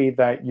might be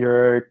that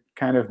you're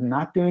kind of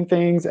not doing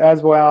things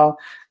as well.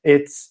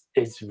 It's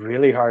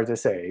really hard to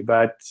say.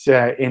 But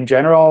in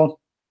general,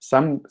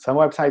 some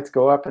websites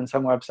go up and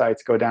some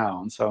websites go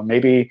down. So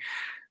maybe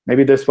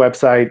this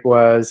website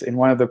was in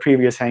one of the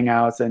previous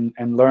Hangouts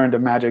and learned a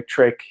magic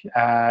trick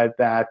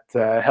that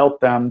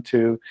helped them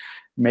to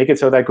make it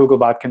so that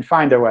Googlebot can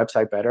find their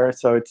website better.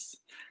 So it's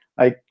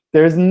like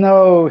there's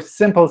no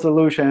simple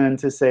solution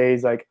to say,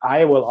 like,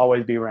 I will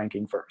always be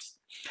ranking first.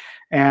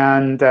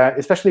 And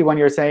especially when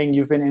you're saying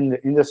you've been in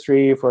the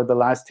industry for the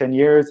last 10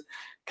 years,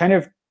 kind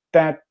of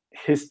that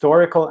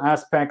historical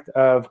aspect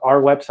of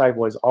our website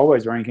was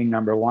always ranking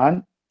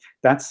 #1.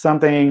 That's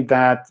something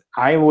that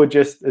I would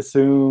just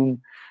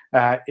assume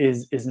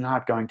is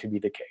not going to be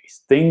the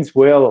case. Things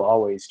will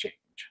always change.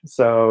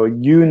 So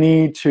you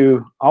need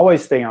to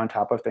always stay on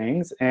top of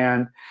things.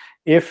 And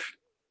if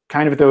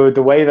kind of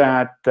the way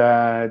that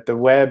the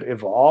web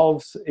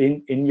evolves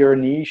in your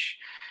niche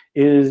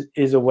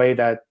is a way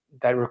that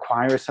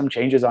requires some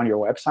changes on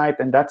your website,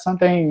 then that's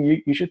something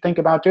you should think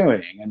about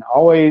doing. And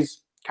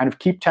always kind of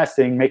keep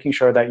testing, making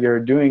sure that you're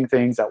doing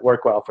things that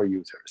work well for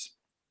users.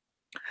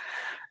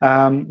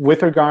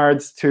 With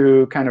regards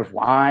to kind of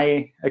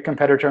why a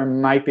competitor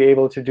might be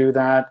able to do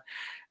that,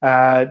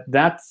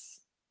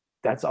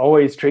 that's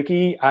always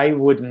tricky. I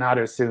would not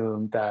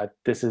assume that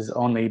this is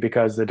only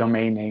because the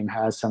domain name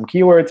has some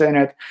keywords in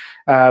it.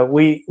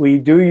 We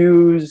do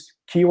use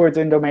keywords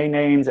in domain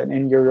names and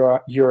in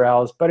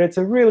URLs, but it's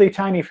a really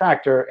tiny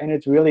factor, and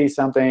it's really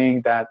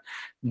something that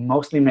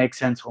mostly makes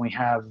sense when we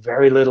have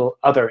very little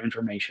other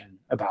information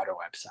about our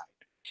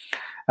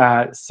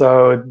website.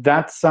 So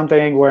that's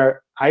something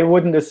where I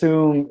wouldn't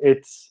assume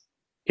it's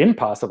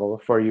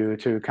impossible for you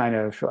to kind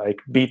of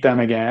like beat them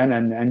again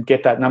and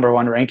get that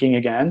 #1 ranking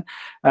again.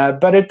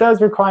 But it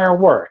does require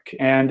work.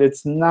 And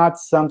it's not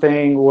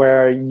something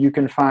where you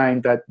can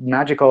find that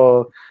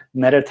magical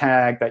meta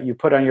tag that you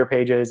put on your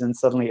pages and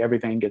suddenly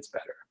everything gets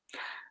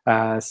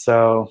better.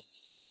 So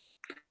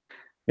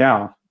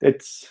yeah,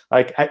 it's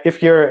like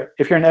if you're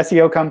an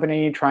SEO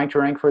company trying to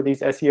rank for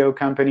these SEO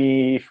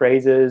company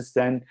phrases,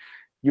 then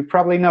you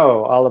probably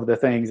know all of the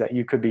things that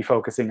you could be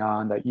focusing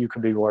on, that you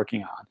could be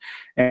working on.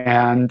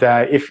 And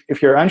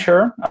if you're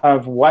unsure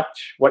of what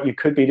you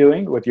could be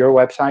doing with your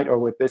website or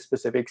with this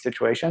specific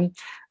situation,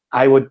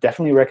 I would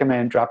definitely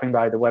recommend dropping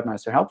by the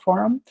Webmaster Help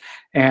Forum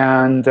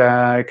and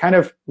kind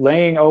of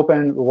laying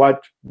open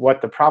what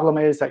the problem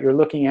is that you're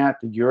looking at,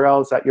 the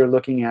URLs that you're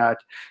looking at,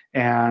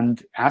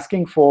 and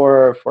asking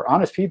for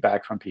honest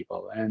feedback from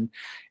people. And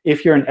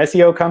if you're an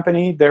SEO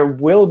company, there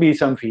will be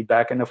some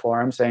feedback in the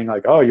forum saying,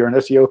 like, oh, you're an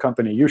SEO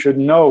company. You should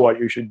know what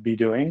you should be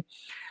doing.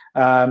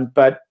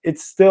 But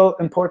it's still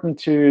important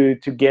to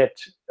get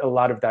a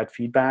lot of that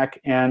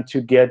feedback and to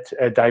get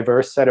a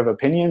diverse set of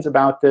opinions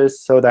about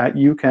this so that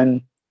you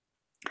can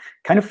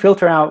kind of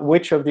filter out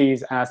which of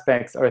these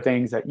aspects are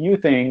things that you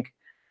think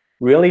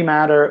really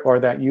matter or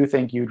that you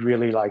think you'd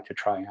really like to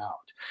try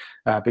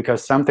out.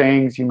 Because some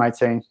things you might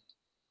say,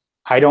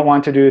 I don't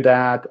want to do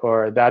that,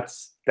 or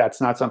that's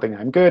not something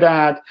I'm good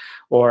at,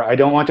 or I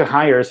don't want to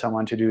hire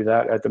someone to do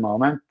that at the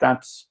moment.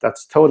 That's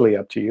totally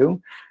up to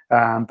you.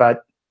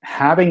 But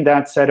having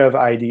that set of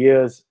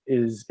ideas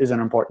is an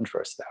important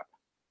first step.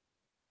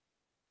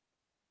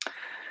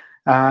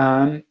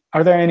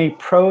 Are there any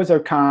pros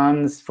or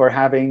cons for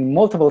having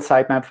multiple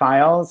sitemap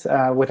files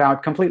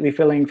without completely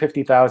filling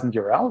 50,000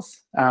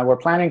 URLs? We're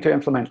planning to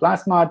implement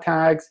last mod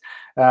tags,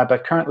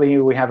 but currently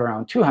we have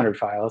around 200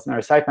 files in our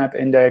sitemap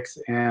index,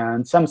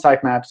 and some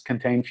sitemaps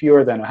contain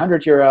fewer than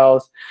 100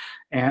 URLs,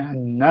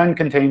 and none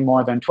contain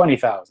more than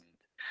 20,000.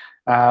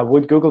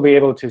 Would Google be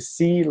able to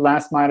see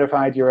last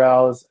modified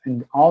URLs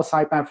in all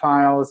sitemap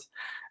files?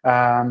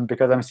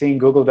 because I'm seeing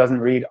Google doesn't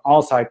read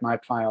all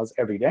sitemap files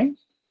every day.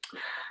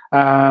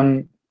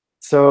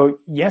 So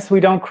yes, we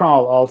don't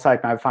crawl all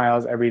sitemap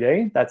files every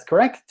day. That's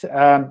correct.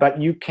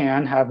 But you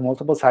can have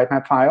multiple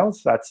sitemap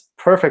files. That's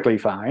perfectly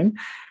fine.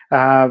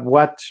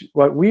 What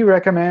we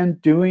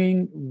recommend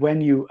doing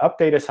when you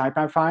update a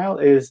sitemap file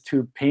is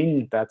to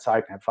ping that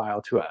sitemap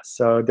file to us.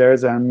 So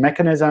there's a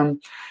mechanism,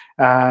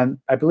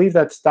 I believe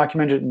that's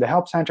documented in the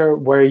Help Center,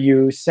 where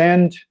you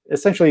send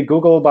essentially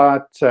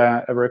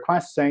Googlebot a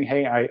request saying,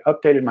 hey, I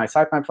updated my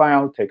sitemap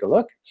file. Take a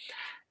look.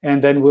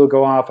 And then we'll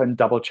go off and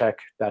double check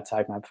that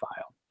sitemap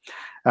file.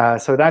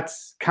 So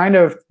that's kind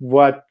of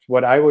what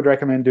I would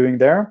recommend doing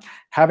there.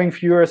 Having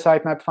fewer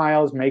sitemap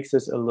files makes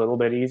this a little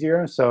bit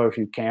easier. So if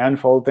you can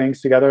fold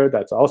things together,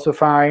 that's also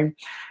fine.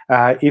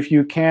 If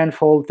you can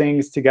fold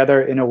things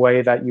together in a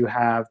way that you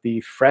have the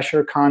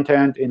fresher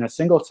content in a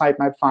single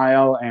sitemap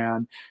file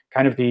and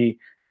kind of the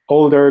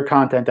older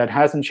content that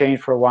hasn't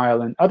changed for a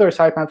while in other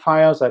sitemap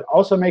files, that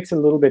also makes it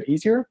a little bit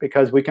easier,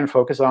 because we can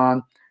focus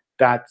on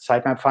that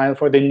sitemap file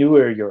for the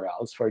newer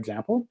URLs, for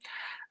example.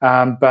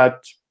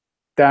 But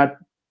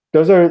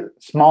those are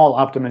small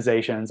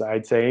optimizations,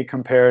 I'd say,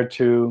 compared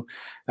to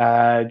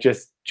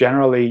just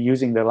generally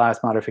using the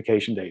last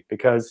modification date,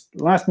 because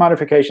last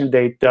modification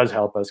date does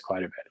help us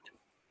quite a bit.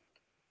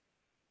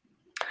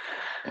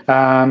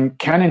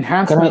 Can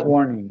enhancement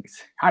warnings?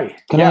 Hi.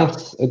 Can I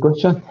ask a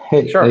question?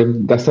 Hey, Sure.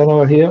 I'm Gaston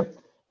over here.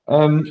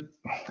 I'm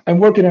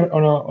working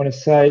on a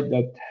site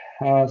that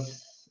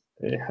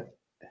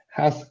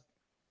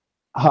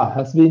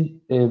has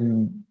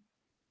been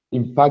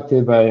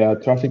impacted by a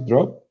traffic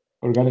drop,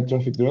 organic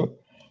traffic drop.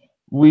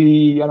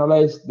 We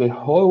analyzed the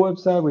whole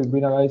website. We've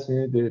been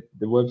analyzing the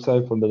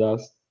website for the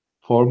last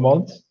 4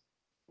 months.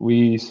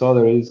 We saw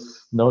there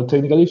is no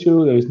technical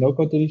issue. There is no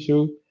content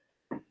issue.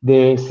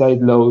 The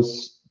site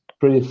loads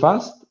pretty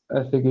fast.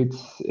 I think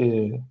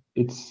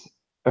it's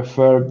a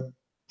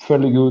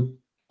fairly good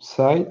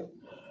site.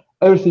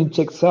 Everything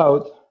checks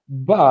out,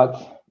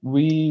 but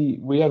we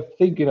are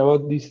thinking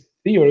about this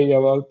theory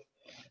about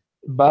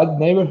bad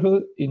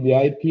neighborhood in the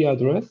IP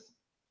address.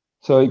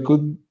 So it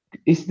could.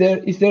 Is there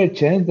a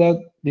chance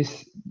that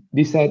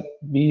this had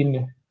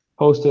been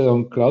hosted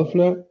on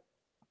Cloudflare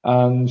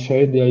and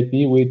sharing the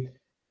IP with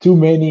too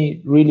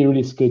many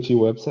really sketchy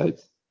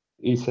websites?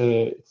 Is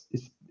that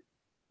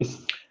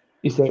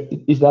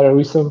a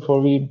reason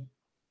for being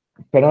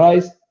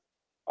penalized,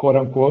 quote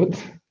unquote?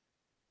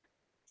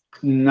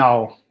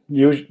 No,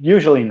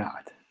 usually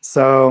not.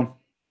 So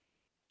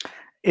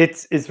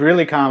it's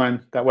really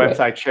common that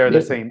websites share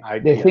the same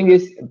IP. The thing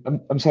is,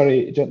 I'm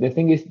sorry, John, the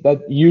thing is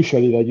that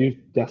usually that you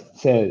just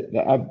said,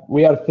 that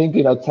we are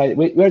thinking outside,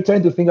 we are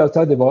trying to think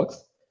outside the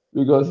box,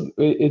 because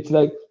it's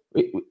like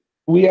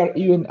we are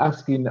even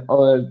asking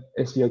our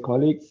SEO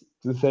colleagues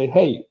to say,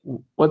 hey,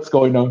 what's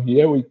going on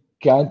here? We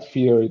can't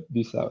figure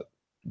this out.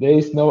 There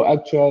is no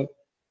actual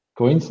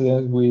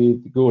coincidence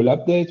with Google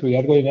updates, with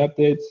outgoing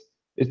updates.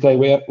 It's like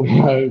we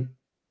are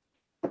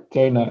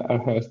turning our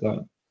heads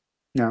down.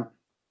 Yeah.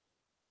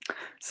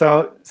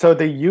 So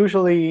the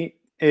usually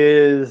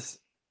is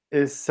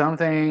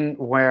something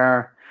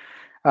where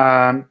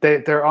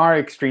there are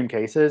extreme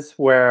cases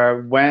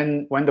where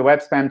when the web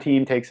spam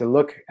team takes a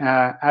look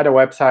at a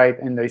website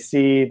and they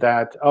see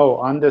that, oh,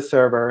 on this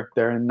server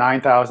there are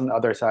 9,000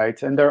 other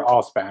sites and they're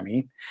all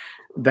spammy,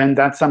 then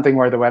that's something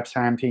where the web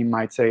spam team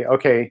might say,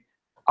 OK,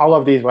 all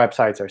of these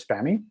websites are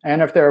spammy.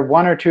 And if there are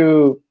 1 or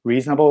 2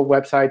 reasonable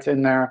websites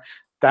in there,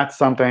 that's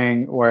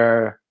something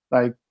where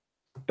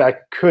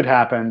that could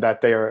happen,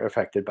 that they are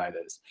affected by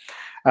this.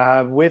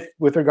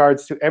 With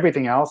regards to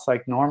everything else,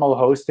 like normal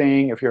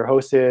hosting, if you're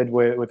hosted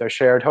with a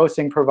shared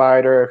hosting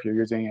provider, if you're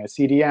using a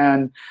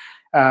CDN,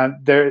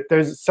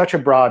 there's such a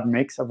broad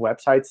mix of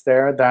websites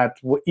there that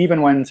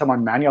even when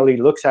someone manually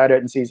looks at it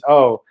and sees,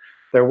 oh,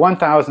 there are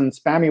 1,000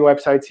 spammy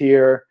websites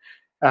here,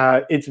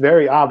 it's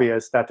very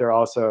obvious that there are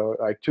also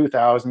like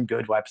 2,000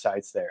 good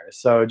websites there.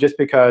 So just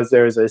because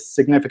there's a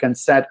significant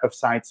set of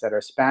sites that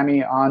are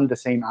spammy on the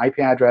same IP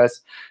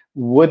address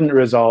wouldn't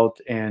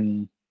result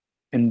in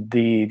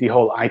the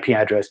whole IP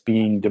address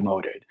being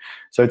demoted.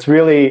 So it's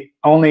really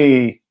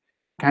only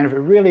kind of a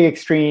really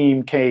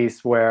extreme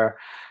case where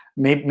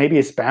maybe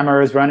a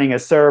spammer is running a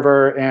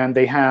server and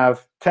they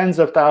have tens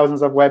of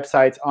thousands of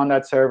websites on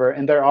that server,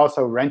 and they're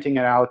also renting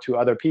it out to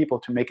other people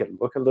to make it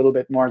look a little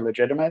bit more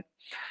legitimate.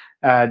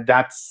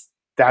 That's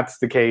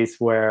the case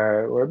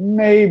where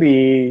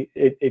maybe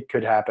it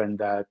could happen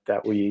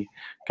that we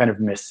kind of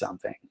miss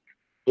something.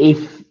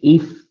 If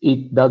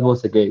that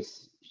was the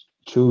case,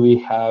 should we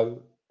have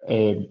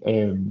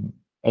a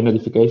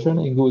notification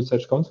in Google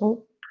Search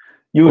Console?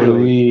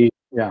 Usually,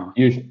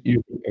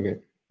 okay.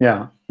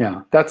 Yeah.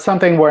 That's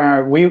something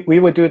where we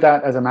would do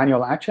that as a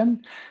manual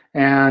action.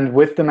 And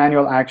with the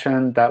manual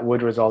action, that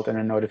would result in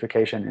a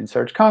notification in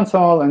Search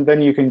Console. And then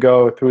you can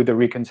go through the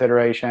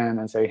reconsideration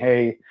and say,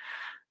 hey,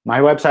 my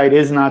website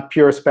is not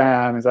pure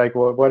spam. It's like,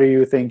 well, what are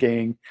you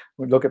thinking?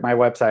 Look at my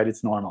website.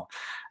 It's normal.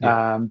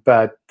 Yeah.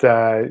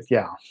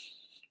 Yeah.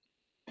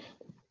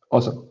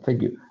 Awesome,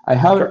 thank you. I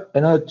have Sure.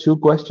 another 2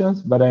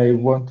 questions, but I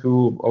want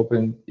to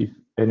open if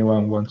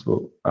anyone wants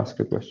to ask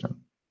a question.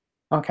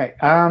 Okay,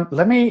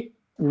 let me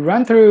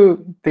run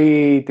through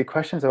the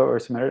questions that were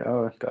submitted.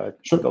 Oh, God,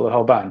 Sure. still a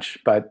whole bunch,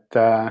 but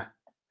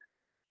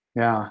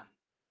yeah.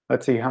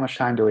 Let's see, how much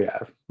time do we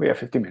have? We have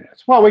 50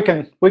 minutes. Well, we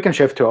can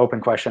shift to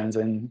open questions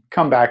and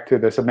come back to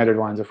the submitted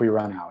ones if we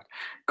run out.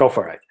 Go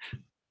for it.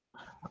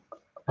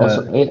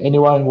 Also,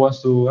 anyone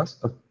wants to ask?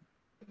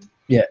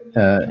 Yeah.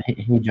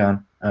 Hey,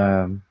 John.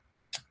 I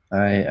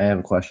have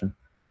a question.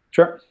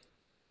 Sure.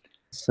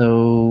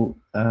 So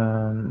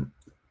I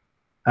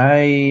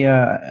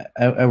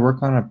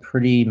work on a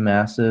pretty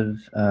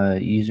massive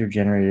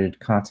user-generated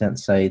content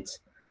site,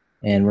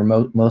 and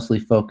we're mostly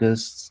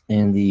focused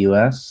in the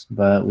US,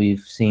 but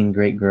we've seen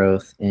great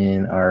growth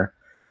in our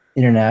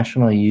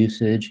international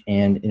usage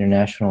and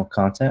international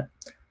content.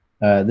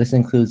 This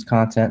includes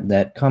content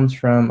that comes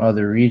from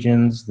other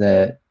regions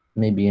that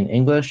may be in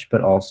English, but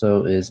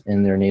also is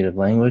in their native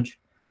language.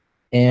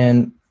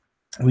 And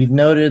we've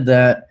noted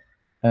that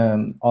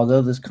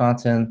although this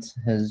content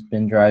has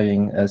been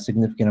driving a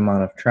significant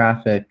amount of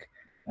traffic,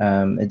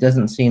 it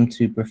doesn't seem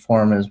to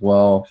perform as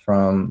well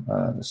from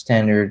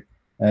standard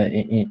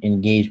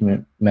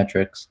engagement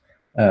metrics,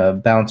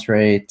 bounce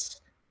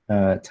rates,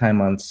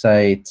 time on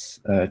site,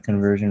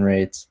 conversion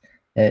rates.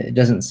 It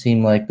doesn't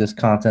seem like this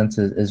content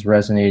is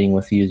resonating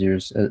with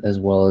users as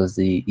well as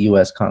the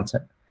US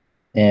content.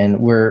 And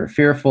we're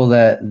fearful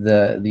that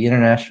the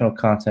international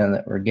content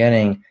that we're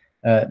getting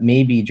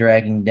may be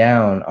dragging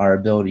down our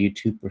ability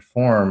to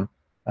perform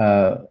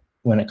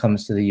when it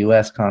comes to the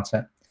US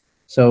content.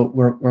 So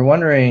we're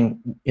wondering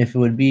if it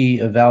would be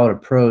a valid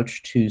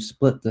approach to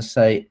split the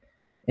site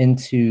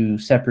into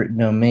separate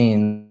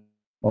domains,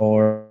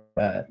 or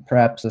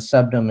perhaps a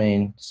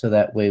subdomain, so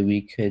that way we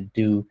could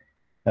do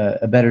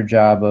a better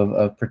job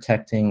of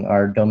protecting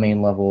our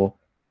domain level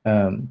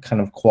kind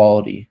of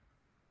quality.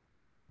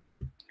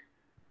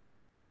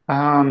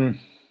 I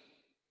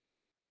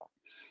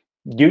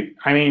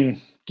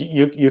mean,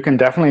 you can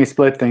definitely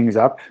split things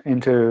up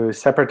into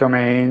separate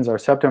domains or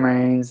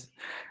subdomains.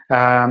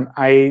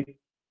 I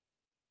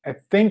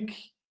think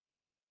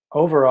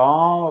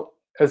overall,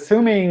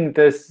 assuming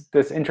this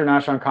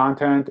international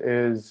content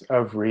is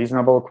of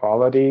reasonable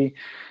quality,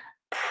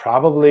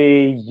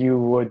 probably you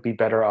would be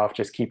better off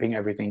just keeping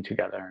everything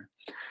together.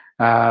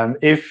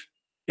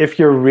 If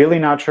you're really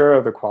not sure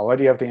of the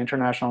quality of the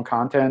international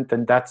content,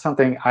 then that's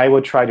something I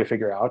would try to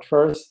figure out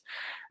first,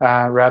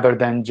 rather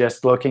than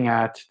just looking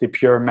at the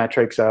pure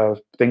metrics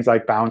of things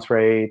like bounce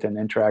rate and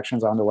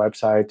interactions on the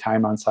website,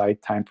 time on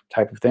site,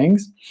 type of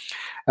things.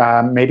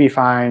 Maybe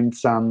find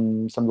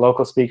some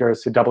local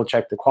speakers to double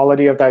check the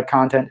quality of that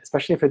content,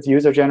 especially if it's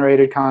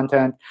user-generated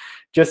content,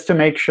 just to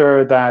make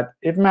sure that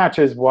it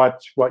matches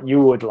what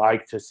you would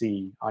like to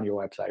see on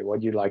your website,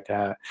 what you'd like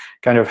to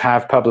kind of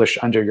have published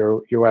under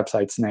your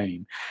website's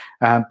name.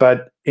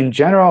 But in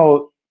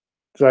general,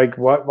 like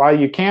while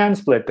you can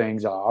split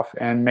things off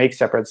and make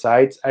separate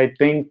sites, I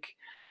think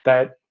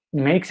that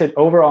makes it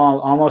overall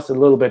almost a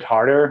little bit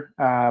harder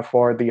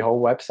for the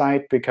whole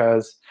website,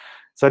 because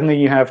suddenly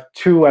you have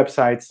 2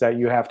 websites that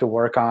you have to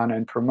work on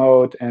and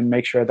promote and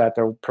make sure that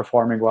they're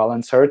performing well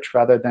in search,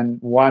 rather than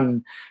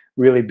one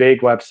really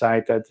big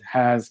website that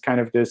has kind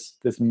of this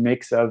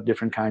mix of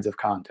different kinds of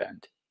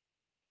content.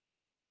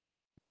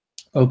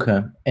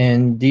 Okay.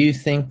 And do you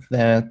think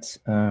that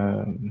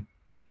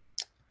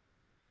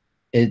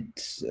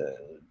it's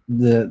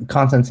the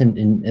content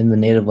in the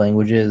native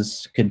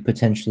languages could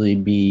potentially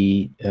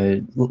be,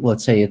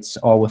 let's say it's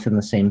all within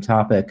the same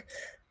topic,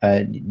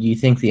 do you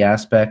think the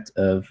aspect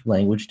of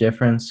language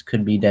difference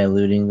could be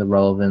diluting the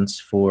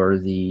relevance for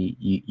the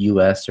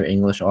US or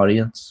English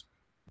audience?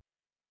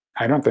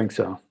 I don't think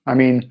so. I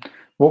mean,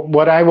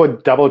 what I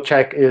would double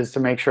check is to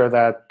make sure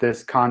that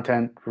this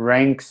content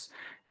ranks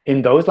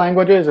in those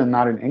languages and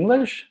not in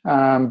English.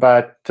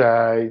 But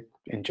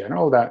in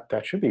general,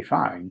 that should be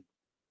fine.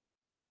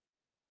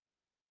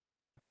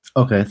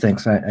 Okay,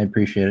 thanks. I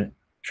appreciate it.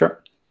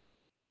 Sure.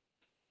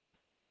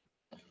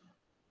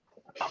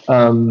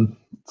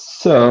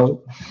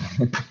 So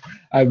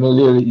I'm a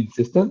little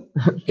insistent.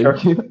 Thank Sure.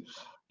 you.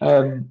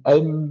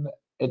 I'm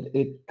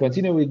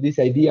continue with this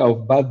idea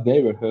of bad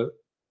neighborhood.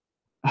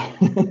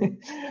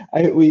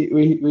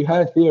 We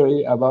had a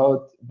theory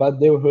about bad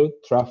neighborhood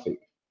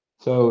traffic.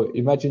 So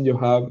imagine you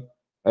have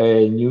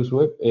a news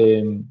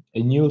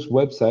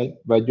website,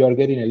 but you are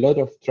getting a lot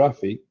of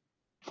traffic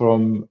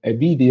from a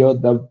video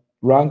that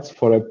ranks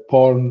for a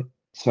porn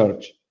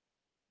search.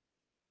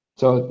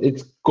 So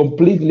it's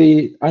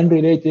completely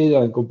unrelated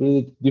and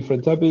completely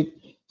different topic.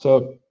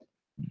 So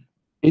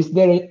is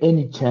there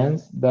any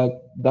chance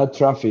that that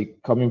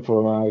traffic coming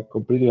from a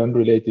completely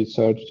unrelated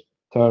search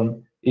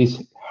term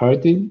is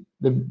hurting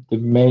the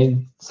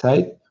main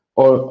site,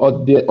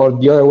 or the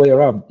other way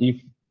around? If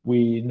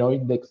we no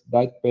index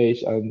that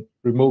page and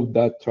remove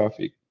that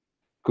traffic,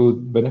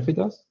 could benefit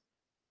us?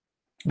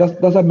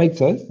 Does that make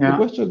sense? Yeah. The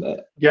question.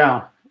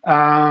 Yeah.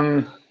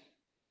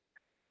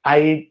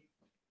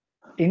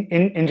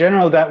 In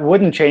general, that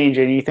wouldn't change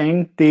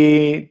anything.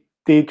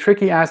 the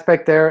tricky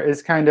aspect there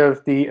is kind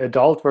of the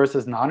adult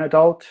versus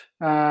non-adult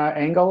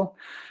angle.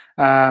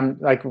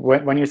 Like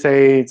when you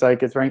say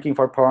it's ranking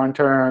for porn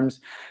terms,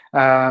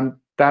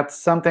 that's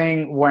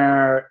something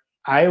where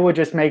I would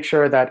just make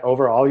sure that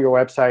overall your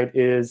website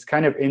is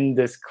kind of in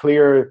this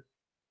clear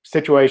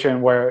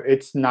situation where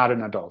it's not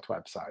an adult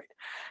website.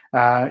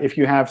 If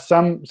you have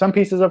some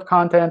pieces of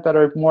content that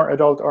are more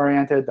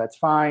adult-oriented, that's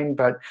fine.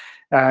 But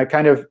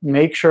kind of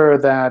make sure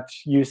that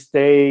you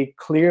stay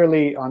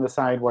clearly on the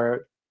side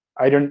where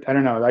I don't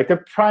know, like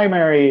the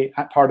primary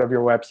part of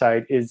your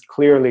website is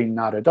clearly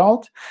not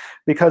adult,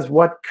 because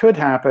what could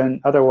happen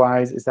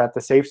otherwise is that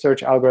the safe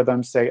search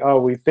algorithms say, oh,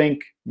 we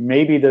think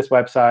maybe this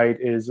website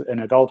is an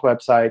adult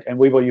website, and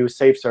we will use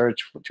safe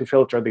search to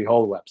filter the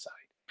whole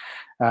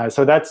website.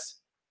 So that's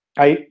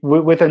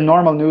with a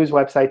normal news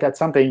website, that's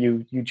something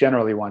you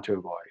generally want to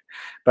avoid.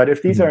 But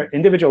if these are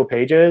individual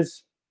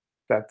pages,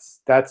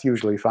 that's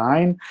usually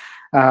fine.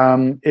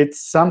 It's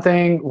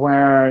something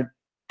where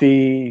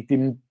the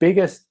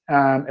biggest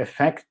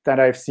effect that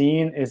I've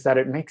seen is that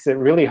it makes it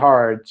really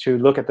hard to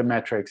look at the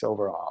metrics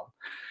overall.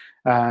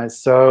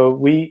 So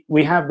we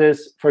have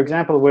this, for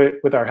example,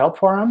 with our help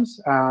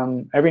forums.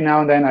 Every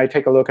now and then, I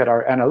take a look at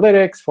our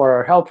analytics for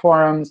our help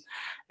forums.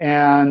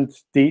 And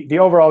the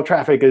overall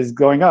traffic is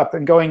going up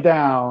and going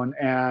down.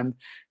 And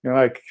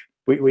like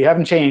we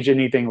haven't changed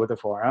anything with the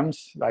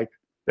forums. Like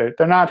they're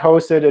not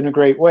hosted in a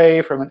great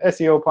way from an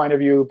SEO point of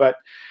view. But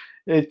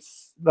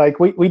it's like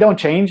we don't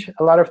change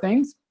a lot of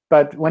things.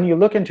 But when you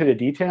look into the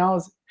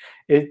details,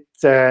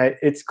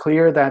 it's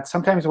clear that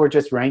sometimes we're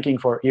just ranking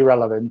for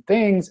irrelevant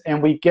things, and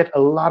we get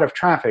a lot of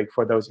traffic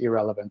for those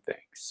irrelevant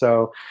things.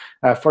 So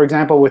for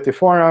example, with the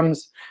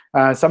forums,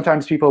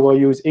 sometimes people will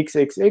use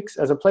XXX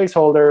as a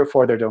placeholder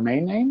for their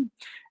domain name.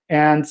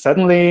 And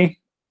suddenly,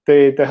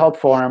 the help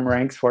forum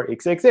ranks for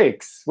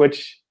XXX,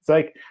 which is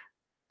like,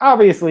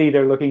 obviously,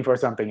 they're looking for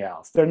something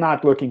else. They're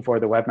not looking for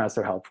the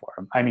Webmaster Help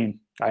Forum. I mean,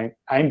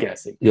 I'm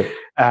guessing. Yeah.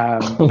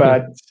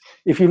 But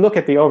if you look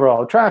at the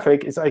overall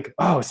traffic, it's like,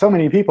 oh, so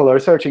many people are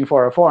searching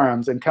for our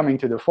forums and coming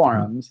to the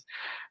forums.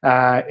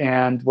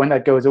 And when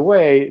that goes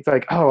away, it's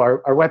like, oh,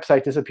 our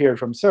website disappeared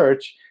from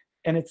search.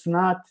 And it's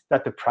not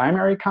that the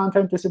primary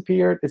content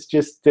disappeared. It's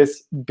just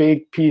this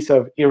big piece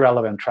of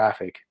irrelevant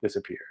traffic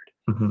disappeared.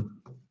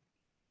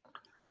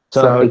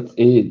 So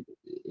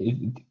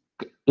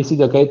is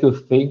it okay to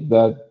think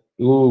that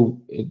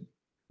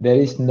there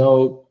is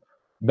no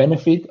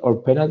benefit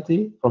or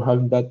penalty for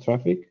having that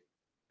traffic?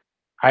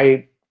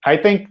 I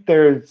think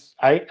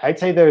I'd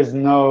say there's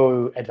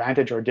no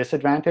advantage or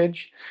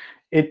disadvantage.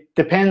 It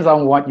depends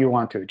on what you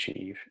want to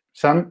achieve.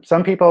 Some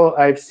people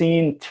I've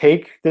seen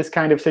take this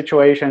kind of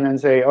situation and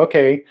say,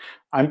 OK,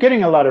 I'm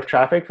getting a lot of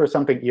traffic for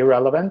something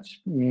irrelevant.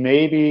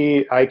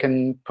 Maybe I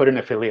can put an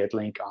affiliate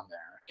link on there.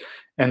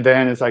 And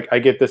then it's like I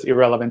get this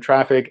irrelevant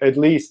traffic. At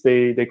least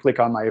they click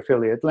on my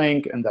affiliate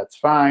link, and that's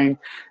fine.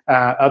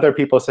 Other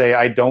people say,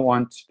 I don't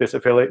want this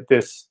affiliate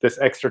this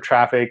extra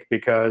traffic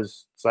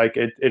because it's like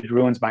it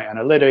ruins my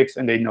analytics,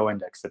 and they no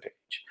index the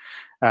page.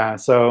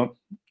 So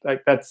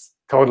like that's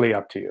totally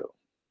up to you.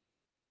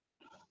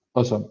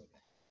 Awesome.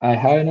 I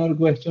have another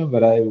question,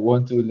 but I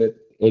want to let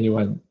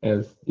anyone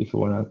else if you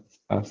want to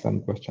ask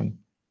some question.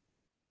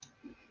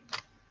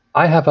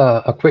 I have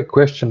a quick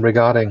question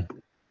regarding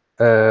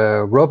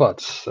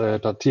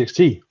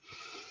robots.txt.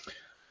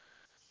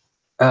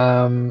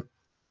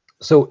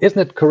 So isn't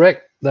it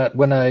correct that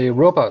when a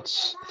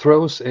robots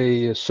throws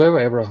a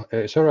server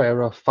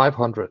error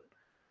 500,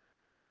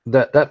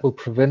 that will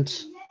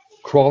prevent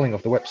crawling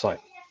of the website?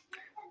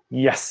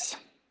 Yes,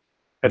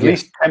 at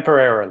least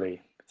temporarily.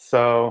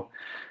 So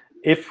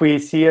if we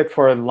see it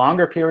for a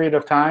longer period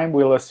of time,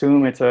 we'll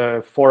assume it's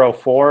a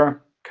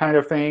 404 kind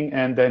of thing,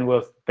 and then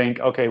we'll think,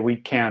 OK, we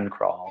can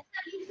crawl.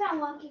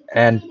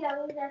 And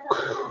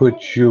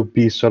could you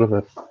be sort of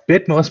a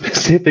bit more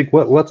specific?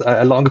 What's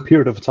a longer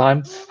period of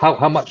time?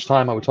 How much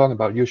time are we talking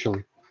about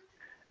usually?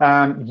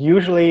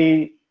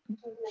 Usually,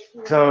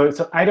 so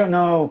I don't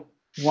know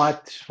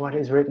what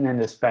is written in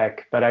the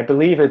spec, but I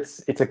believe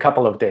it's a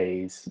couple of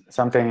days,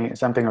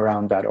 something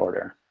around that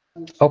order.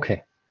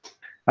 OK.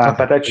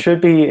 But that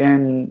should be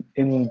in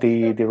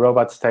the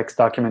robots text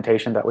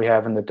documentation that we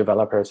have in the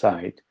developer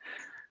side.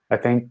 I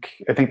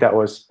think that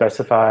was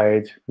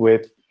specified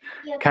with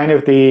kind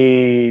of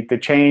the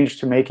change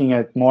to making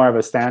it more of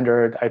a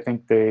standard. I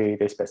think they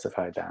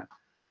specified that.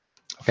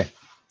 OK,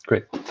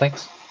 great.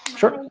 Thanks.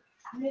 Sure.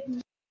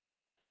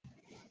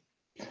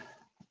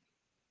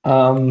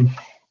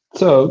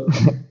 So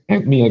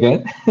me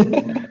again.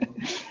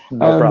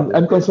 No problem.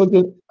 I'm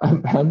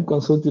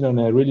consulting on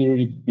a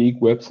really big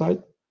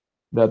website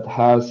that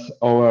has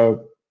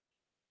over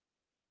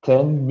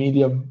 10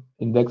 million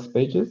index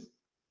pages.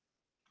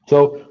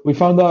 So we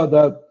found out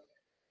that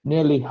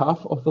nearly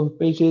half of those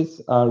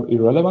pages are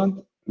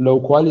irrelevant, low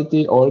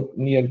quality, or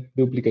near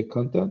duplicate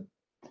content.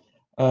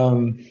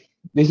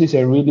 This is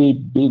a really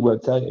big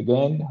website,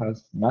 again,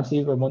 has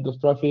massive amount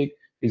of traffic.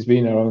 It's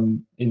been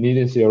around, in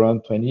agency,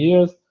 around 20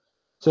 years.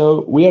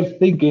 So we are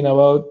thinking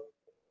about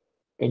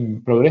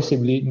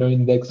progressively no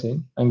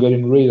indexing and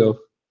getting rid of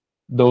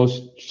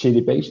those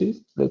shitty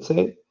pages, let's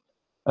say.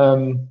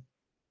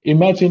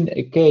 Imagine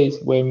a case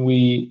when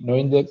we no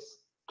index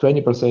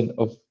 20%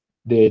 of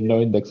the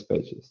no index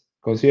pages,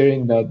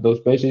 considering that those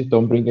pages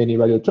don't bring any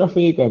value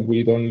traffic and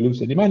we don't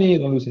lose any money,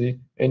 don't lose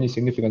any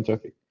significant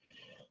traffic.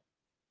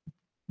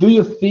 Do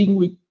you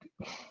think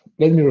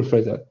let me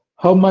rephrase that.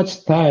 How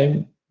much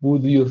time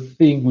would you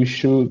think we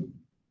should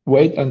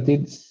wait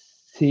until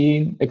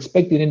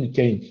expecting any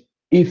change,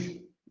 if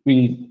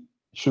we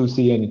should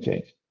see any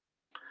change?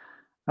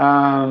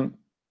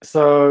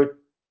 So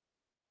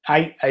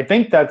I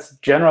think that's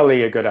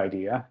generally a good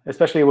idea,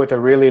 especially with a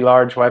really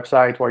large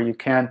website where you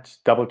can't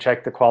double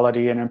check the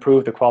quality and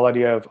improve the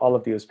quality of all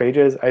of those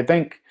pages. I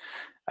think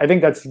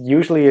that's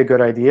usually a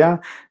good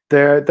idea.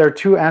 There are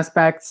two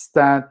aspects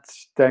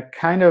that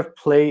kind of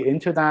play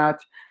into that.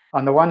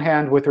 On the one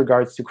hand, with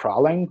regards to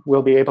crawling,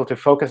 we'll be able to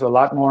focus a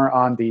lot more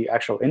on the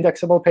actual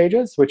indexable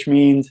pages, which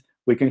means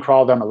we can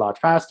crawl them a lot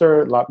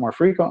faster, a lot more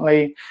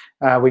frequently.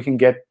 We can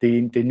get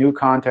the new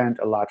content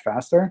a lot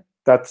faster.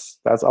 That's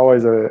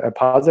always a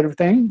positive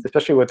thing,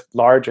 especially with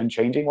large and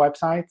changing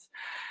websites.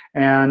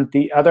 And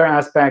the other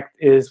aspect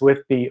is with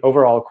the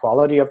overall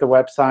quality of the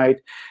website.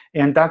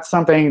 And that's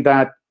something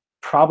that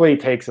probably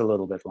takes a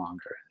little bit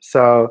longer.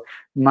 So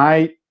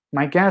my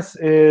guess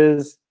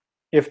is,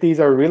 if these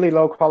are really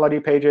low quality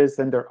pages,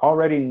 then they're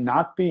already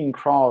not being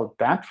crawled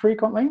that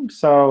frequently.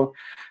 So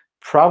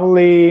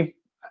probably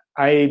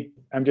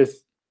I'm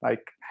just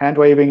like hand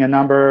waving a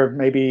number,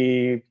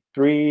 maybe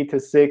 3 to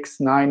 6,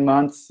 9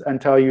 months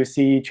until you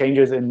see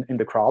changes in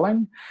the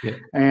crawling. Yeah.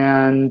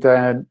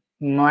 And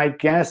my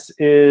guess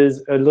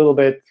is a little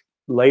bit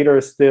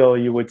later still,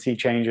 you would see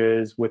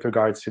changes with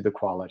regards to the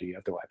quality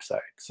of the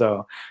website.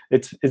 So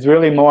it's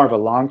really more of a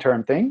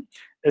long-term thing,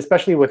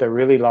 especially with a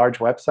really large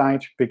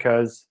website,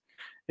 because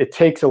it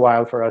takes a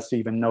while for us to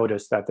even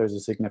notice that there's a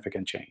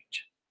significant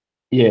change.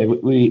 Yeah,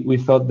 we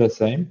thought the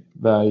same,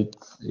 but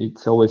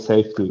it's always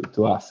safe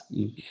to ask.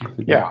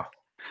 Yeah.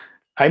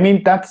 I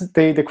mean, that's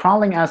the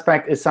crawling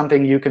aspect is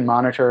something you can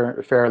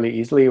monitor fairly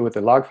easily with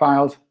the log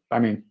files. I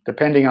mean,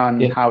 depending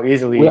on how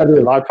easily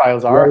the log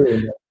files are.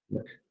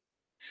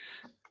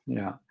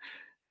 Yeah.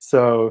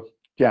 So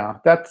yeah,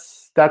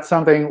 that's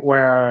something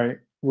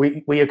where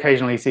we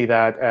occasionally see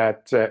that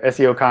at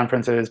SEO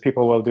conferences.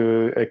 People will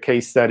do a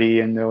case study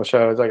and they'll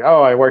show, it's like,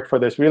 oh, I worked for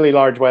this really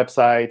large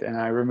website and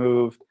I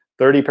removed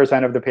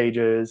 30% of the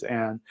pages,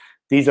 and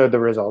these are the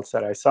results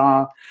that I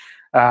saw.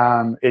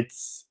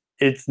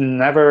 It's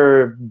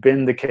never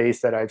been the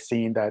case that I've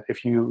seen that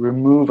if you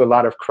remove a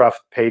lot of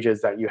cruft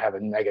pages that you have a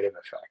negative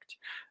effect.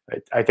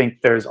 Right? I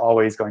think there's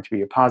always going to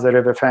be a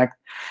positive effect,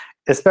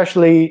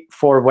 especially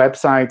for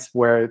websites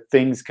where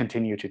things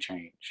continue to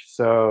change.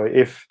 So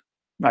if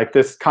like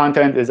this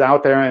content is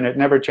out there and it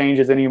never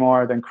changes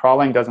anymore, then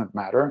crawling doesn't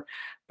matter.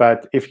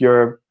 But if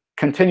you're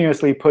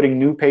continuously putting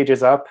new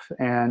pages up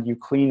and you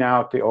clean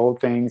out the old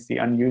things, the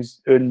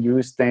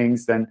unused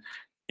things, then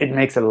it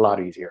makes it a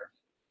lot easier.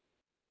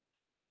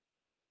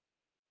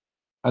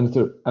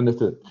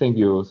 Understood. Thank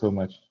you so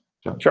much,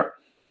 John. Sure.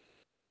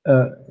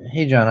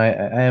 Hey, John,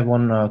 I have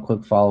one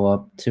quick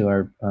follow-up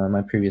to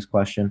my previous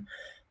question.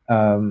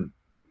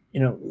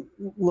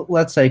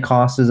 Let's say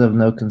cost is of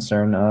no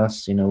concern to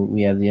us.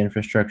 We have the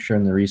infrastructure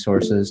and the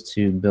resources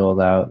to build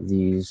out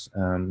these,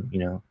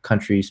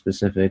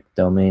 country-specific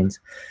domains.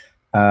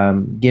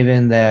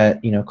 Given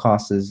that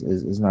cost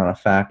is not a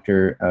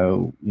factor,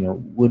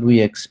 would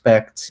we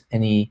expect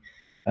any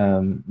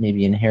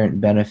maybe inherent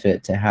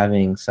benefit to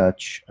having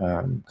such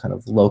kind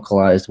of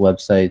localized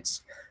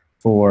websites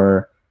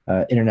for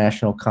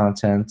international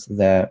content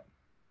that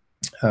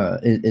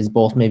is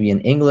both maybe in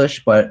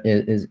English, but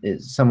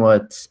is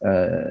somewhat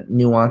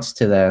nuanced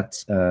to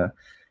that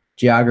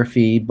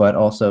geography, but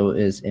also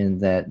is in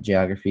that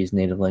geography's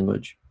native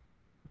language?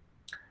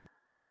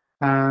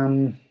 I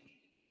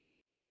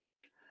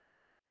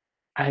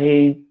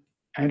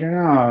don't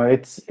know.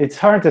 It's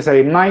hard to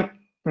say.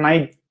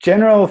 My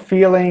general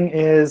feeling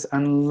is,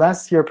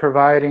 unless you're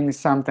providing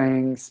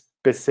something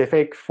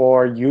specific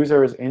for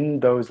users in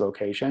those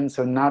locations,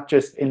 so not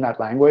just in that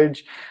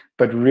language,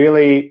 but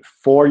really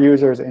for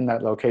users in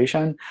that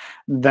location,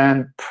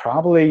 then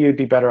probably you'd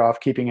be better off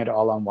keeping it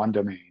all on one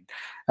domain.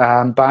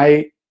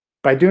 By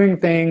doing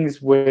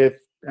things with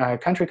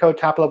country code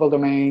top-level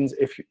domains,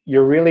 if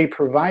you're really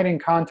providing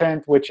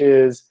content which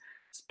is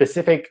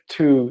specific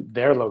to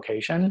their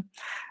location,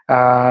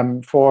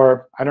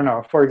 for, I don't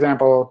know, for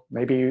example,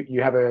 maybe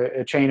you have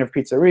a chain of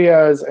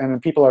pizzerias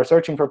and people are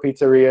searching for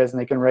pizzerias and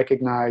they can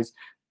recognize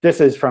this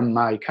is from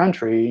my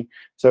country,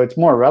 so it's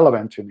more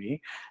relevant to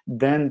me,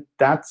 then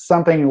that's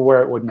something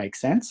where it would make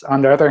sense.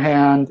 On the other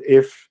hand,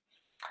 if,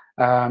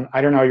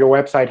 I don't know, your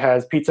website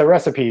has pizza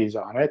recipes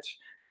on it,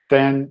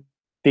 then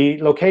the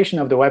location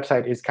of the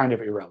website is kind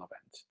of irrelevant.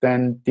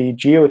 Then the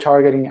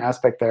geo-targeting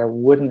aspect there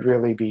wouldn't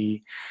really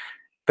be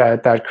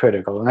that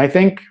critical. And I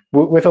think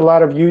with a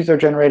lot of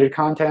user-generated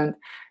content,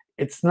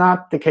 it's not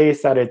the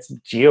case that it's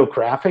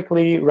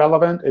geographically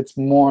relevant. It's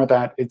more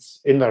that it's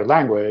in their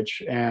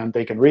language, and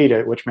they can read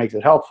it, which makes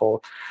it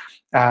helpful.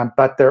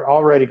 But they're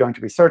already going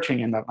to be searching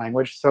in that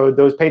language, so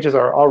those pages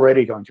are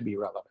already going to be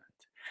relevant.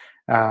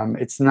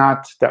 It's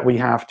not that we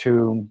have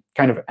to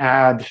kind of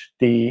add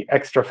the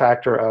extra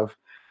factor of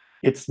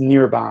it's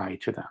nearby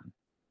to them.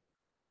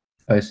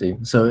 I see.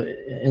 So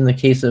in the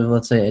case of,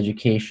 let's say,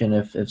 education,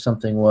 if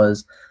something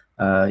was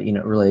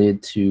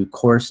related to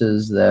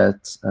courses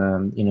that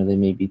they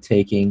may be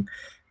taking,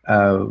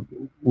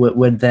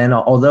 would then,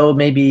 although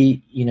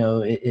maybe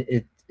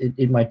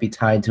it might be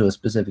tied to a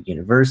specific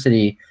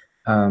university,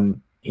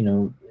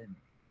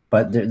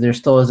 but there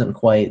still isn't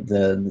quite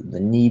the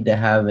need to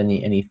have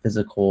any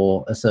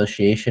physical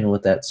association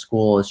with that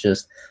school. It's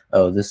just,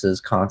 oh, this is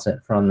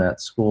content from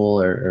that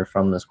school or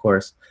from this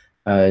course.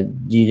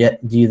 Do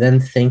you then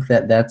think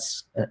that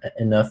that's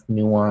enough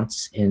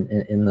nuance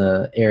in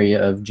the area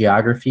of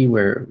geography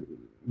where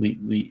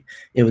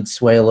it would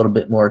sway a little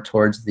bit more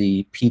towards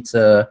the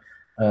pizza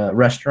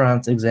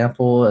restaurant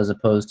example as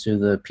opposed to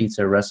the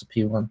pizza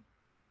recipe one?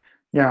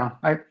 Yeah,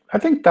 I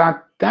think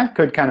that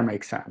could kind of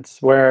make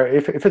sense, where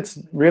if it's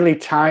really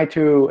tied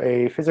to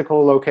a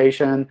physical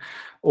location,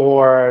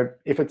 or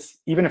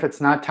even if it's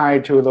not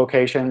tied to a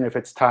location, if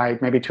it's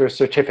tied maybe to a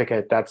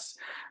certificate that's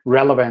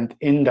relevant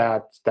in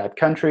that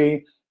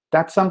country,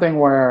 that's something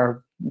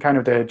where kind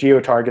of the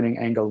geo-targeting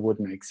angle would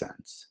make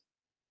sense.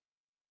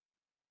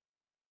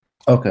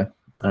 Okay.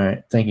 All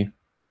right. Thank you.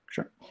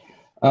 Sure.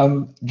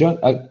 John,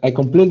 a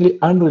completely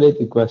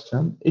unrelated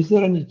question. Is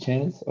there any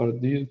chance, or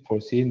do you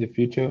foresee in the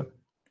future,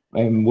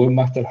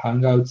 Webmaster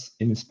Hangouts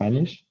in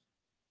Spanish?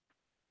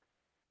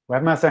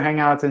 Webmaster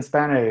Hangouts in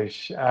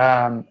Spanish.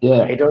 Yeah.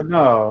 I don't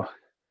know.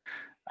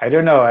 I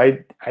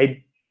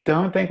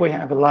don't think we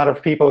have a lot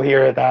of people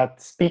here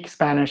that speak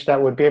Spanish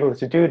that would be able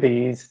to do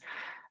these.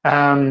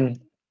 I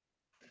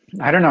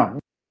don't know.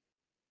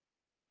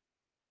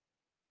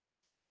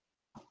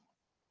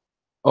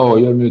 Oh,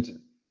 you're muted.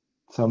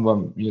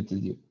 Someone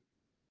muted you.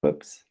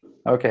 Oops.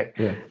 OK.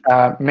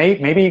 Yeah.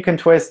 Maybe you can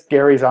twist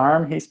Gary's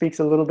arm. He speaks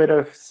a little bit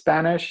of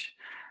Spanish.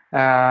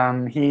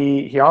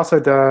 He also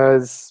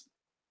does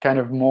kind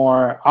of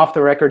more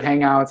off-the-record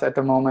hangouts at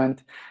the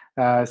moment.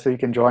 So you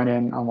can join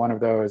in on one of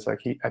those. I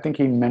think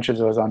he mentions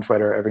those on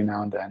Twitter every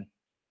now and then.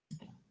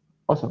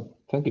 Awesome.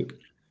 Thank you.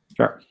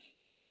 Sure.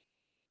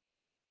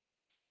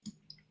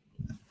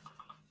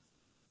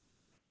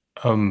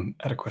 I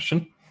had a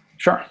question.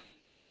 Sure.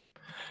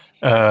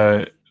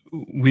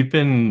 We've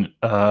been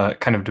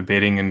kind of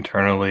debating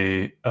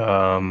internally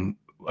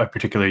a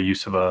particular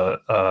use of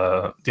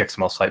the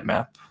XML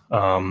sitemap,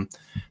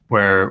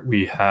 where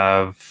we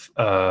have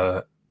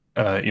a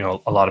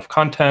lot of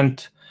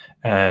content,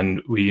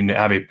 and we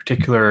have a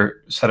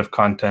particular set of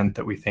content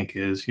that we think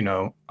is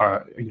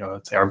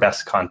let's say our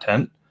best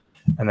content,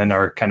 and then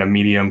our kind of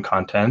medium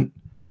content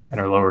and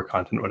our lower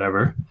content,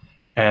 whatever.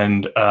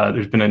 And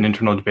there's been an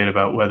internal debate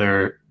about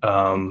whether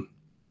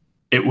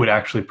it would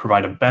actually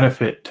provide a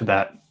benefit to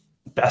that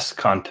best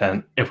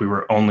content if we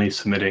were only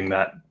submitting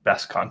that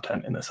best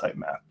content in the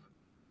sitemap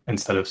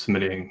instead of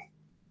submitting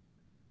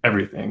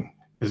everything.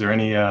 Is there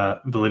any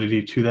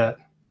validity to that?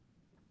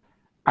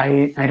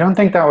 I don't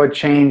think that would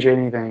change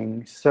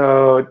anything.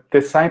 So the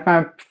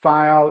sitemap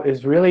file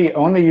is really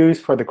only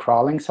used for the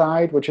crawling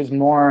side, which is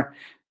more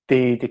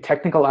the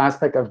technical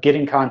aspect of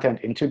getting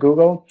content into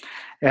Google.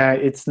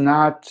 It's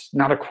not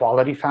a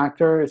quality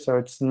factor, so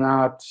it's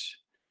not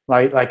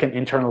like an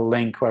internal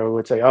link where we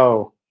would say,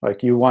 oh,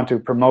 like you want to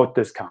promote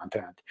this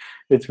content.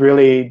 It's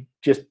really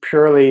just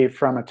purely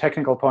from a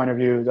technical point of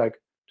view, like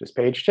this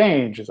page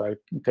change, is like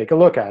take a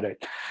look at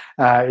it.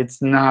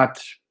 It's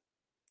not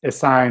a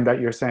sign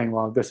that you're saying,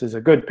 well, this is a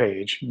good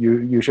page.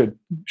 You should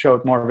show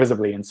it more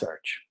visibly in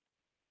search.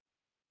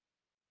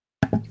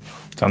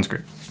 Sounds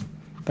great.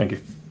 Thank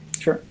you.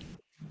 Sure.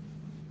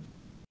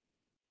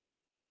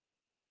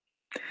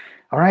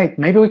 All right,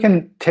 maybe we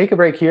can take a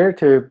break here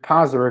to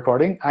pause the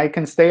recording. I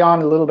can stay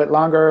on a little bit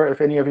longer if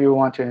any of you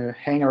want to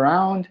hang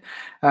around,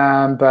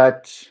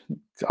 but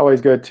it's always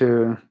good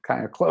to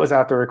kind of close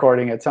out the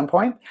recording at some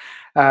point.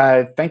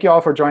 Thank you all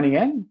for joining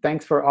in.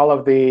 Thanks for all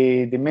of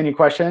the many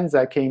questions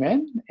that came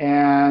in.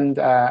 And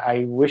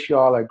I wish you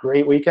all a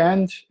great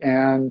weekend.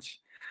 And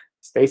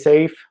stay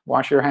safe,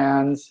 wash your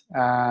hands,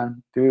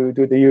 do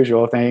the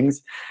usual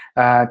things.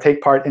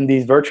 Take part in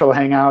these virtual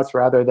hangouts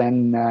rather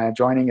than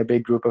joining a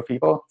big group of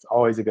people. It's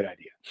always a good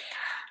idea.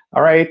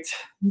 All right,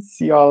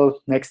 see you all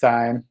next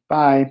time.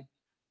 Bye.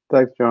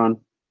 Thanks, John.